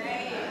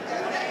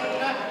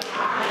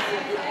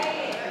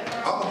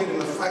 I'm going to get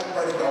in a fight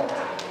right at the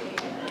altar.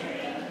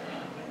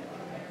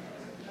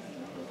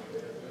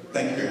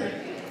 Thank you, Aaron.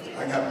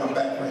 I got my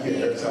back right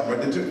here, so I'm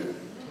ready to.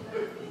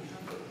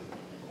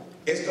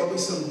 It's going to be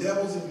some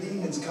devils and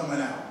demons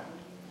coming out.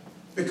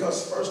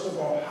 Because first of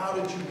all, how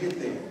did you get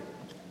there?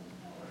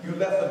 You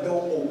left the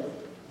door open.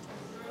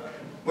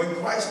 When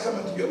Christ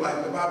comes into your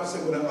life, the Bible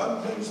says when an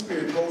unclean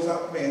spirit goes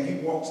out of man, he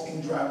walks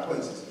in dry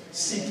places,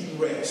 seeking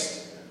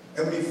rest.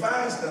 And when he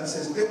finds none,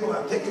 says, then will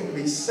I take him to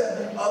be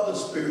 7 other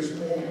spirits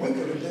more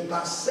wicked than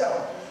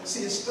myself.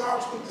 See, it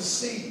starts with the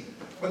seed.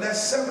 When that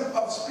 7th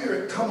other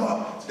spirit come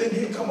up, then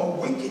here come a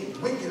wicked,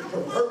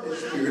 perverted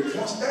spirit.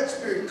 Once that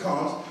spirit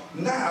comes,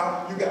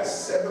 now you got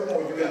 7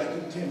 more. You got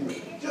to do 10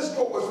 with. Just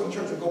go away from the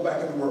church and go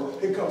back in the world.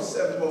 Here comes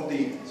 7 more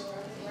demons.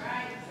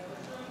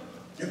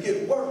 You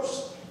get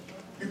worse.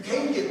 You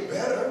can't get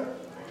better.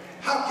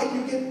 How can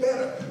you get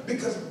better?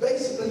 Because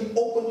basically you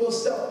open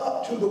yourself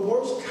up to the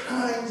worst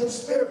kinds of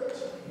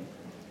spirits.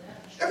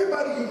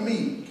 Everybody you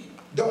meet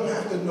don't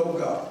have to know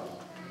God.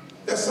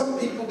 There's some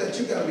people that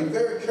you got to be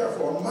very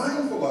careful or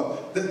mindful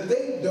of that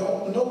they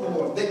don't know the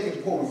Lord. They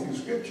can quote a few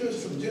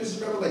scriptures from Genesis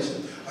to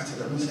Revelation. I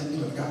tell them,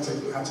 God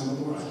said, God to the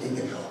Lord, I gave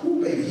it.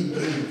 Oh, baby, he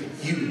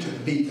gave you to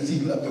me because he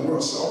loved the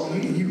world. So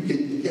you get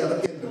together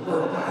in the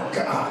world, my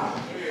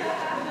God.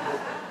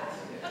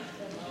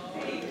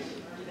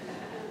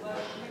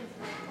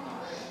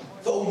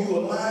 Though you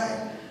are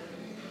lying,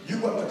 you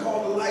want to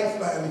call the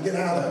Lifeline to get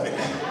out of it.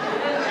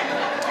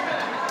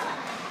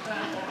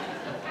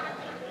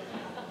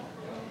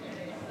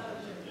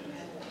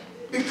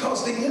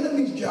 Because the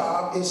enemy's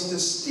job is to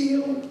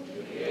steal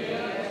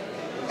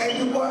and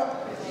do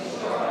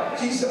what?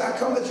 Jesus said, I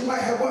come that you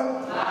might have what?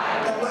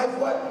 And life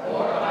what?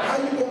 How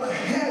are you going to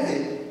have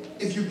it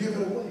if you give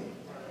it away?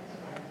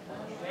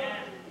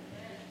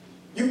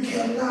 You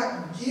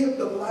cannot give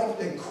the life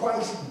that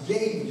Christ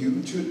gave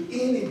you to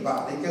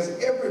anybody because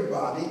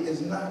everybody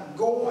is not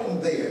going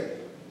there.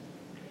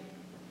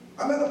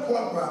 I'm at a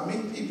point where I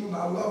meet people and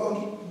I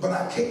love them, but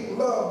I can't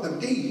love the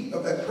deed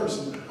of that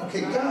person.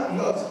 Okay, God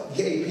loves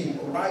gay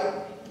people,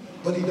 right?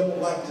 But he don't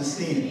like the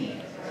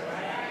sin.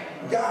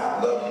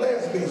 God loves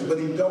lesbians, but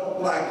he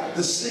don't like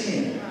the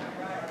sin.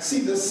 See,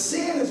 the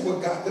sin is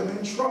what got them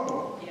in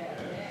trouble.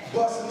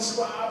 Busting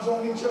slobs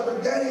on each other.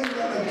 That ain't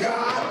none of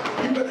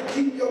God. You better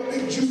keep your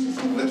big juicy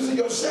fruit lips to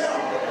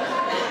yourself.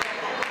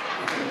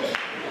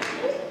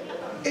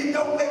 It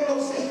don't make no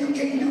sense. You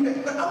can't do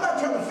that. Now, I'm not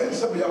trying to offend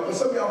some of y'all, but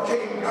some of y'all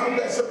came. I'm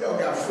glad some of y'all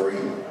got free.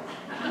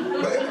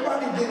 But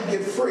everybody didn't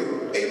get free.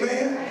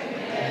 Amen?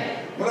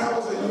 When I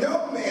was a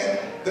young man,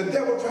 the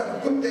devil tried to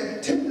put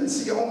that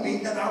tendency on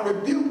me, and I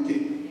rebuked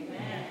it.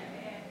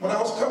 When I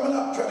was coming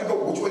up, trying to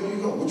go, which way do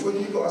you go? Which way do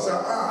you go? I said,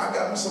 I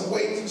got me some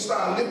weights and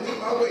started lifting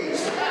my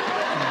weights.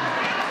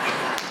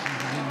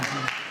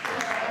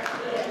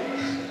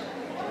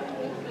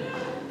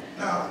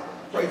 Now,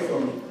 pray for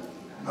me.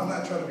 I'm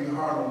not trying to be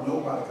hard on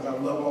nobody because I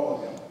love all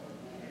of them.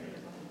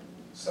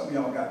 Some of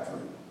y'all got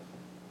free.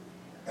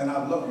 And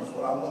I love you for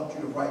it. I want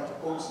you to write the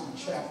books and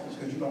chapters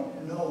because you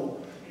don't know.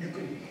 You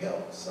can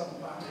help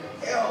somebody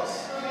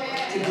else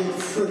to get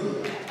free.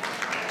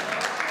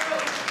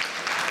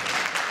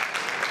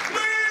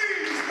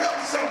 Please help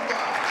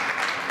somebody.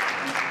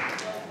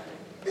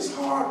 It's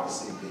hard to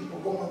see people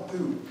going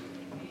through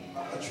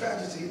a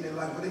tragedy in their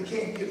life, but they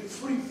can't get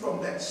free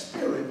from that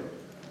spirit.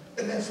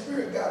 And that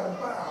spirit got them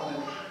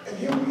bound. And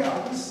here we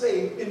are, we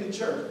saved in the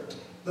church.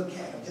 Look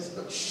at them, just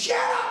look, shut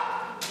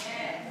up!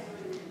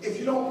 If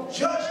you don't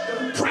judge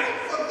them, pray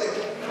for them.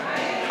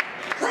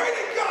 Pray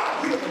to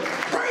God, heal them.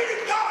 Pray to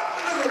God,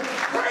 deliver them.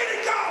 Pray to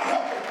God,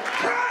 help them.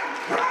 Pray,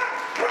 pray,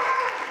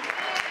 pray!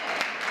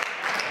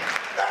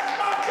 That's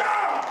my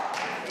job.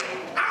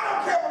 I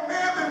don't care if a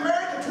man been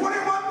married to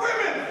 21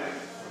 women.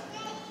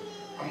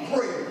 I'm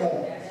praying for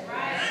him.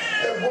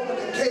 That woman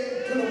that came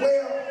to the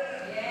well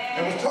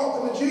and was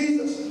talking to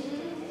Jesus,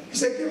 he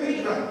said, give me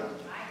a drink.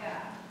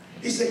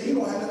 He said, you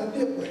don't have nothing to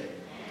dip with.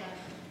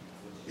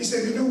 He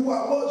said, if you knew who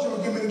I was, you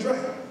would give me the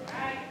drink.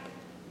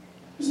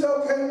 He said,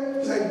 okay.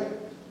 He said,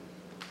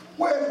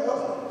 where's your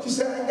husband? She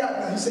said, I ain't got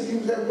none. He said, you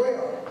was at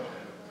well.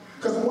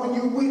 Because the one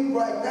you with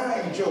right now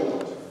ain't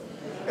yours.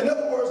 In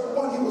other words, the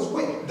one he was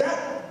with,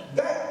 that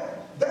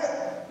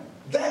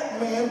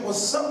man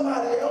was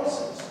somebody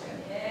else's.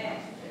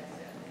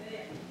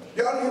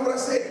 Y'all hear what I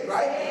said,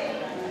 right?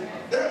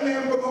 That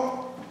man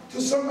belonged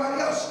to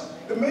somebody else.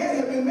 The man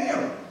had been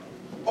married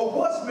or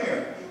was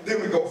married.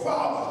 Then we go,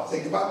 Father,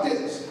 think about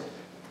this.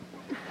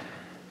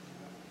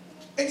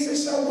 And he said,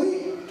 so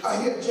we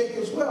are here at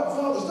Jacob's well.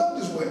 Father's done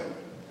this well.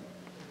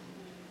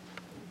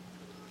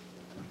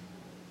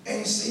 And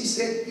he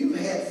said, you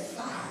had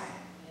 5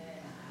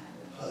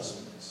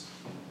 husbands.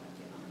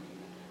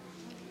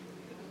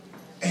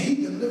 And he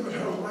delivered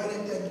her right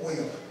at that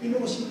well. You know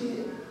what she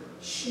did?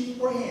 She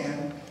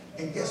ran,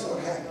 and guess what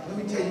happened? Let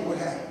me tell you what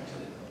happened to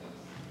her.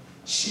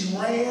 She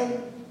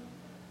ran,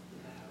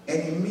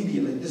 and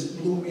immediately, this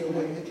blew me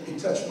away. It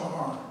touched my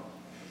heart.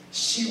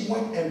 She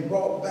went and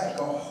brought back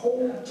a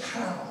whole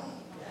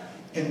town,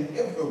 and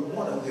every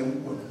one of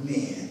them were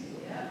men.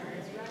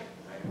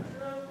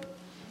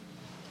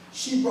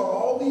 She brought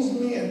all these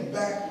men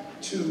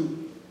back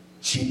to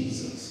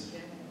Jesus.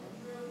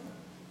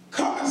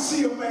 Come and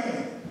see a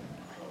man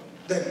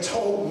that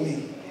told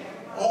me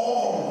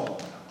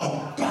all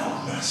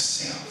about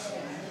myself.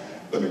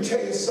 Let me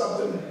tell you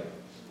something.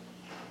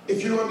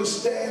 If you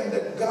understand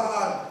that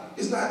God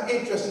is not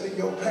interested in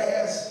your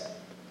past.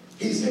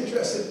 He's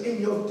interested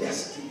in your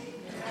destiny.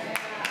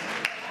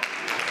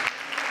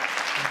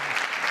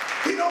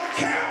 He don't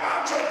care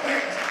about your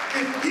past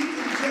if he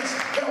can just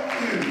help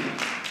you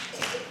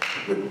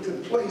with the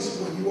place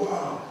where you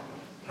are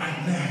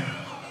right now.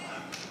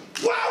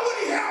 Why would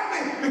he help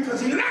me? Because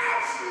he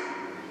loves you.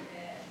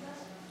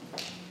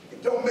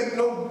 It don't make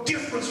no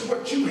difference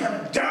what you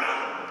have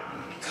done.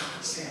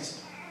 God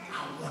says,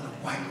 I want to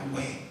wipe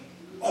away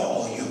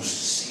all your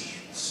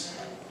sins.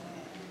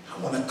 I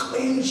want to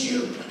cleanse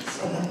you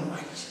from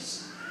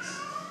unrighteousness.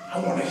 I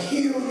want to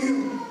heal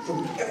you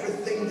from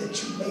everything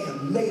that you may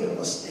have made a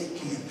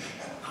mistake in.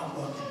 And I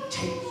want to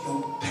take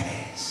your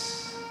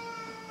past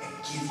and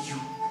give you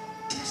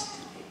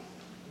destiny.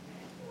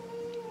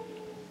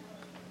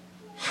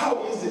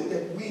 How is it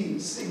that we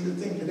seem to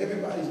think that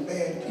everybody's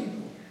bad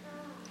people?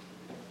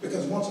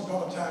 Because once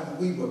upon a time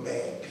we were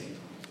bad people.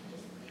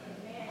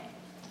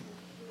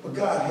 But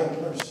God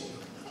had mercy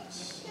on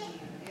us.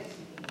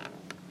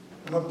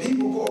 And when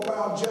people go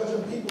around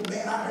judging people,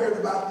 man, I heard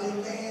about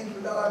them, man.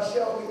 The Lord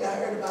showed me, I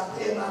heard about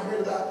them, I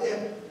heard about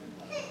them.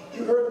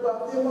 You heard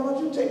about them, why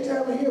don't you take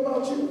time to hear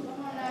about you?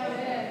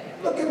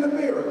 Look in the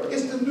mirror.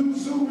 It's the new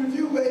Zoo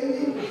review,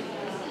 baby.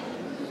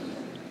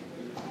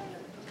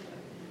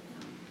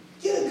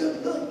 Get a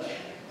good look.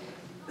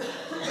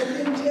 And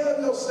then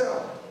tell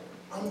yourself,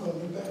 I'm going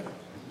to do better.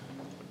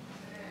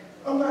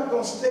 I'm not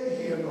going to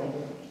stay here no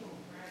more.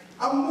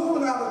 I'm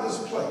moving out of this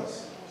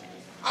place.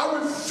 I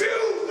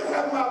refuse to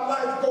have my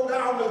life go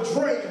down the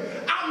drain.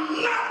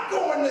 I'm not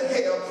going to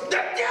hell. The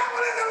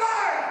devil is a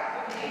liar.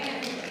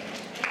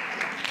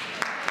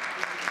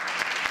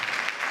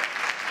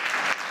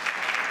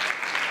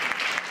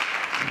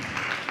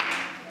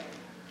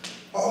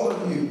 All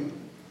of you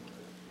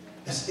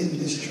that's in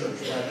this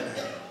church right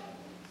now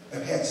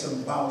have had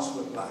some bouts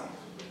with life.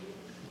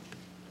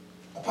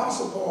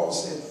 Apostle Paul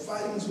said,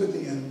 fighting's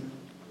within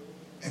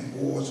and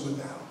wars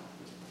without.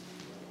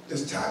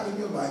 There's time in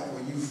your life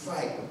where you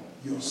fight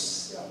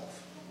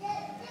yourself,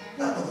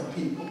 not other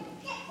people.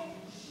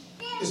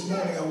 This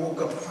morning I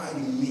woke up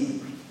fighting me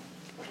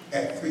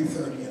at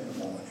 3:30 in the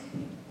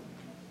morning.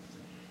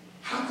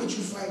 How could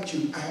you fight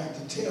you? I had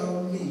to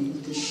tell me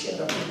to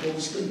shut up and go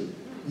to sleep.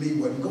 Me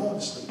wasn't going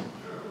to sleep.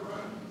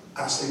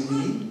 I said,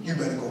 me, you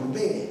better go to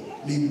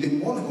bed. Me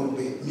didn't want to go to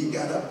bed. Me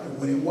got up and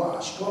went and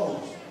washed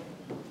clothes.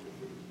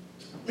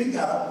 Me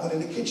got up, went in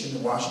the kitchen to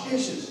wash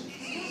dishes.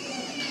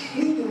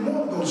 Me didn't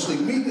want to go to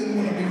sleep. Me didn't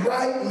want to be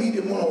right. Me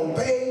didn't want to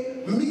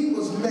obey. Me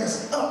was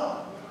messed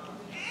up.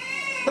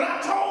 But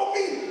I told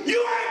me, you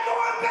ain't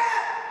going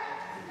back.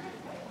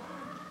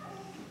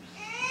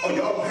 Oh,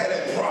 y'all don't have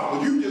that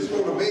problem. You just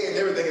go to bed and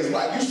everything is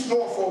right. You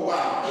snore for a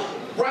while,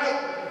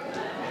 right?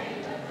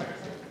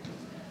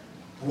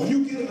 When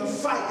you get in a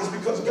fight, it's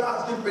because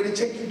God's getting ready to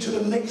take you to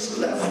the next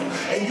level.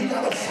 And you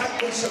got to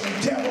fight with some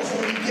devils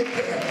when you get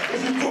there.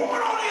 If you're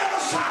going on the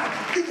other side,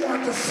 you're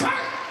going to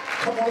fight.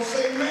 Come on,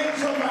 say amen,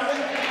 somebody.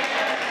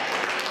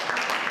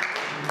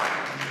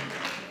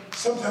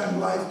 Sometimes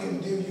life can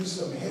deal you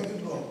some heavy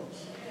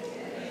blows.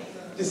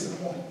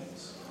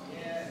 Disappointments.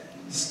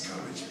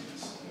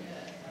 Discouragements.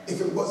 If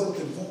it wasn't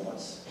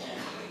divorce,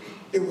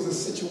 it was a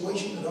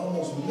situation that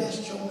almost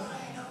messed your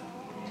mind up.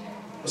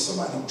 Or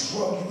somebody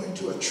drug you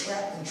into a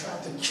trap and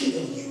tried to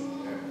kill you.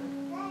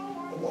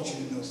 I want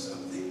you to know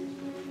something.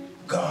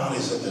 God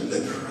is a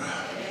deliverer.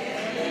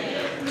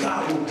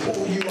 God will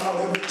pull you out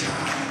every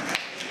time.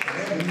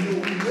 And every new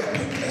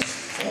weapon that's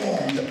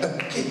formed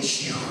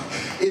against you,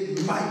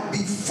 it might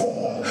be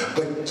formed,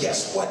 but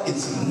guess what?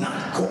 It's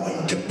not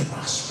going to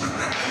prosper.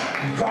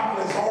 God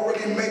has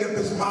already made up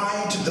his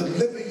mind to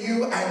deliver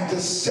you and to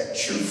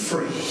set you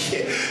free.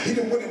 He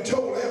done went and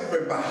told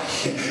everybody.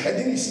 And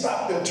then he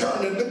stopped and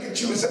turned and looked at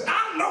you and said,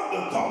 I know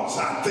the thoughts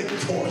I think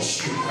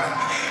towards you.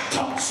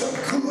 Thoughts of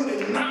good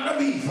and not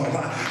of evil,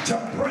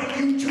 to bring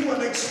you to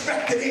an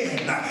expected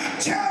end.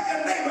 Tell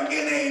your neighbor,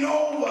 it ain't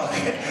over.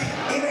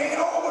 It ain't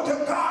over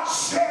till God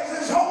says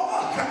it's over.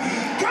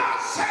 God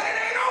said it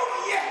ain't over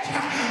yet.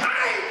 I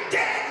ain't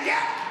dead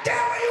yet.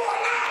 Devil, you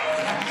alive.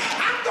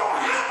 I'm going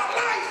to have a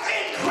life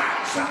in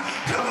Christ.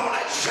 Come on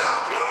and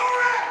shout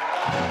glory.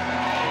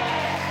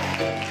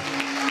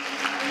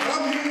 I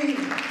mean,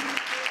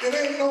 it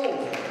ain't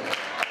over.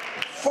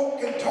 Folk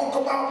can talk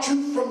about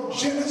you from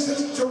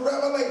Genesis to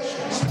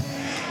Revelations.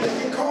 They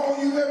can call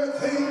you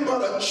everything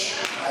but a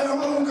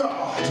child of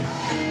God.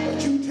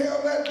 But you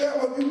tell that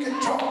devil you can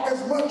talk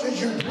as much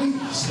as you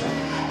please.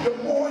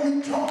 The more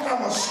you talk, I'm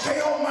going to stay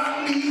on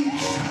my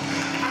knees.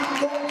 I'm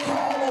going to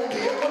call on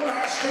the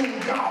everlasting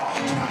God.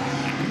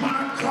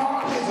 My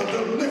God is a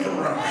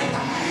deliverer.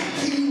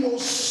 He will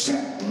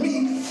set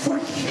me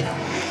free.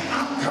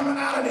 I'm coming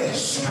out of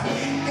this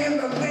in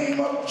the name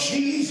of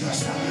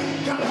Jesus.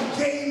 God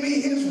gave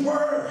me his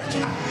word.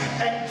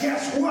 And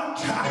guess what?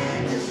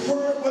 His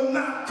word will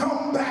not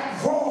come back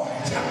void.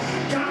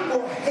 God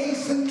will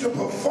hasten to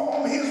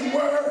perform his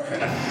word.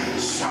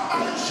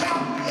 Somebody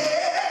shout,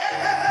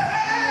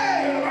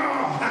 yeah,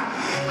 Lord.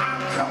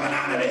 I'm coming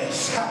out of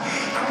this. I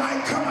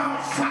might come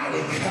out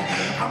fighting.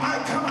 I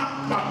might come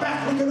out, my back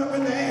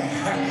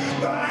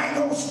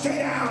stay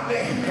down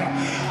there.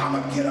 I'm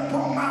going to get up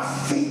on my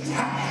feet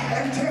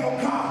and tell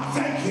God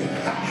thank you.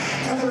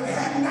 Because if it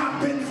had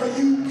not been for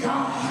you,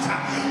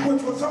 God,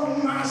 which was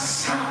on my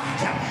side,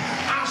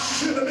 I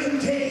should have been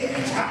dead,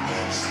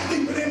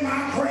 sleeping in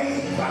my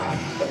grave.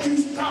 But you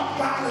stopped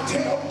by to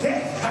tell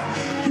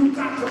death, you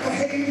got to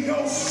behave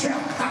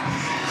yourself.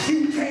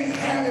 You can't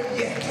have it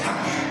yet.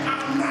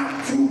 I'm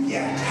not through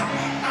yet.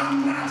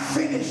 I'm not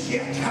finished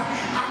yet.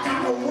 I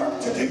got a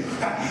work to do.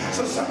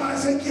 So somebody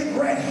say, get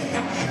ready.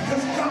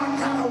 Because God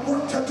got a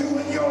work to do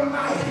in your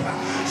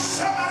life.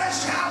 Somebody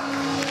shout,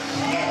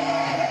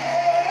 yeah!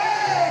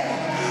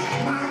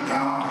 My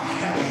God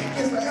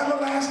is the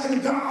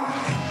everlasting God.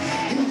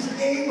 He's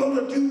able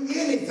to do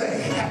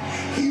anything.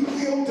 He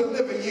will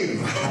deliver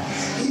you.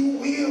 He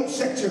will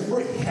set you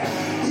free.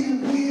 He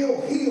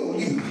will heal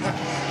you.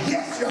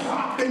 Yes, your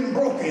heart been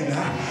broken.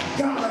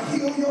 God will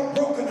heal your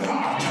broken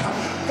heart.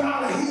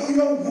 God will heal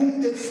your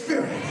wounded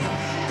spirit.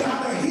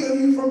 God will heal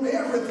you from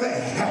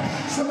everything.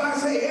 Somebody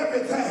say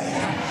everything.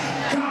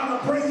 God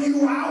will bring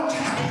you out,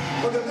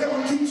 but the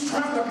devil keeps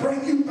trying to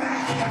bring you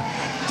back.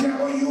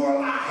 Devil, you a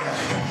liar.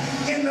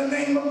 In the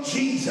name of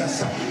Jesus,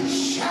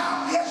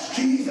 shout, yes,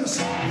 Jesus.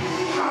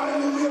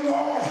 Hallelujah,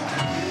 Lord.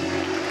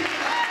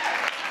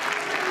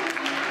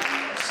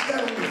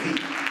 Stand on your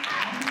feet.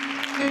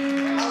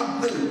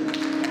 I'm through.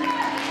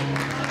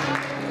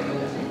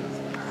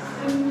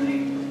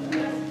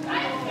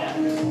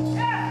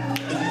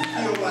 If you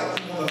feel like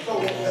you want to throw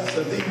up, that's a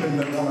demon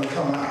that want to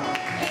come out.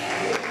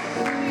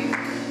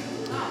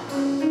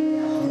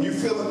 When you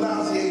feel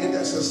nauseated,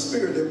 that's a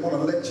spirit that want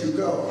to let you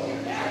go.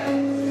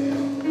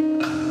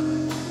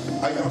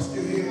 Are y'all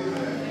still here?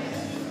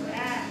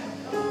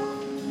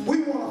 We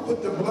want to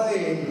put the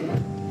blame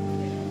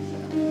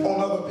on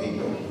other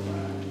people.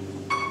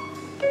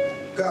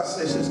 God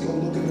says, just go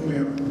look in the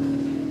mirror.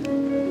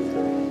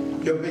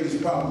 Your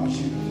biggest problem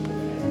is you.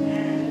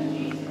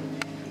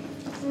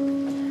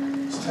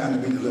 It's time to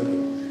be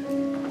delivered.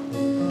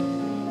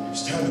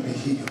 It's time to be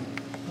healed.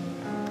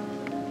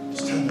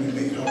 It's time to be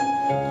made whole.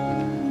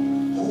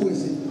 Who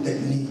is it that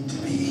needs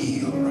to be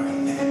healed right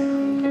now?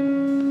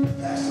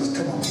 Pastors,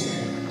 come on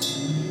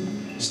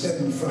here. Step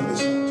in front of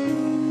this altar.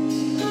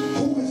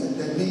 Who is it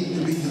that needs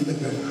to be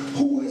delivered?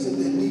 Who is it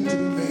that needs to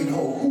be made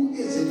whole? Who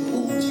is it?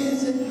 Who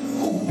is it?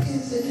 Who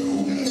is it?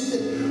 Who is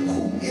it? Who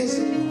is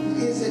it? Who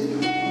is it? Who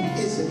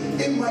is it?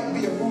 It might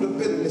be a root of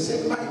bitterness.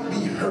 It might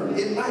be hurt.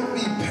 It might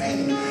be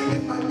pain.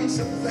 It might be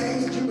some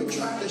things that you've been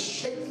trying to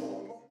shake for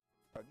a long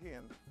time.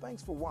 Again,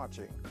 thanks for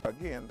watching.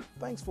 Again,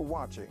 thanks for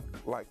watching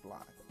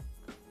Lifeline.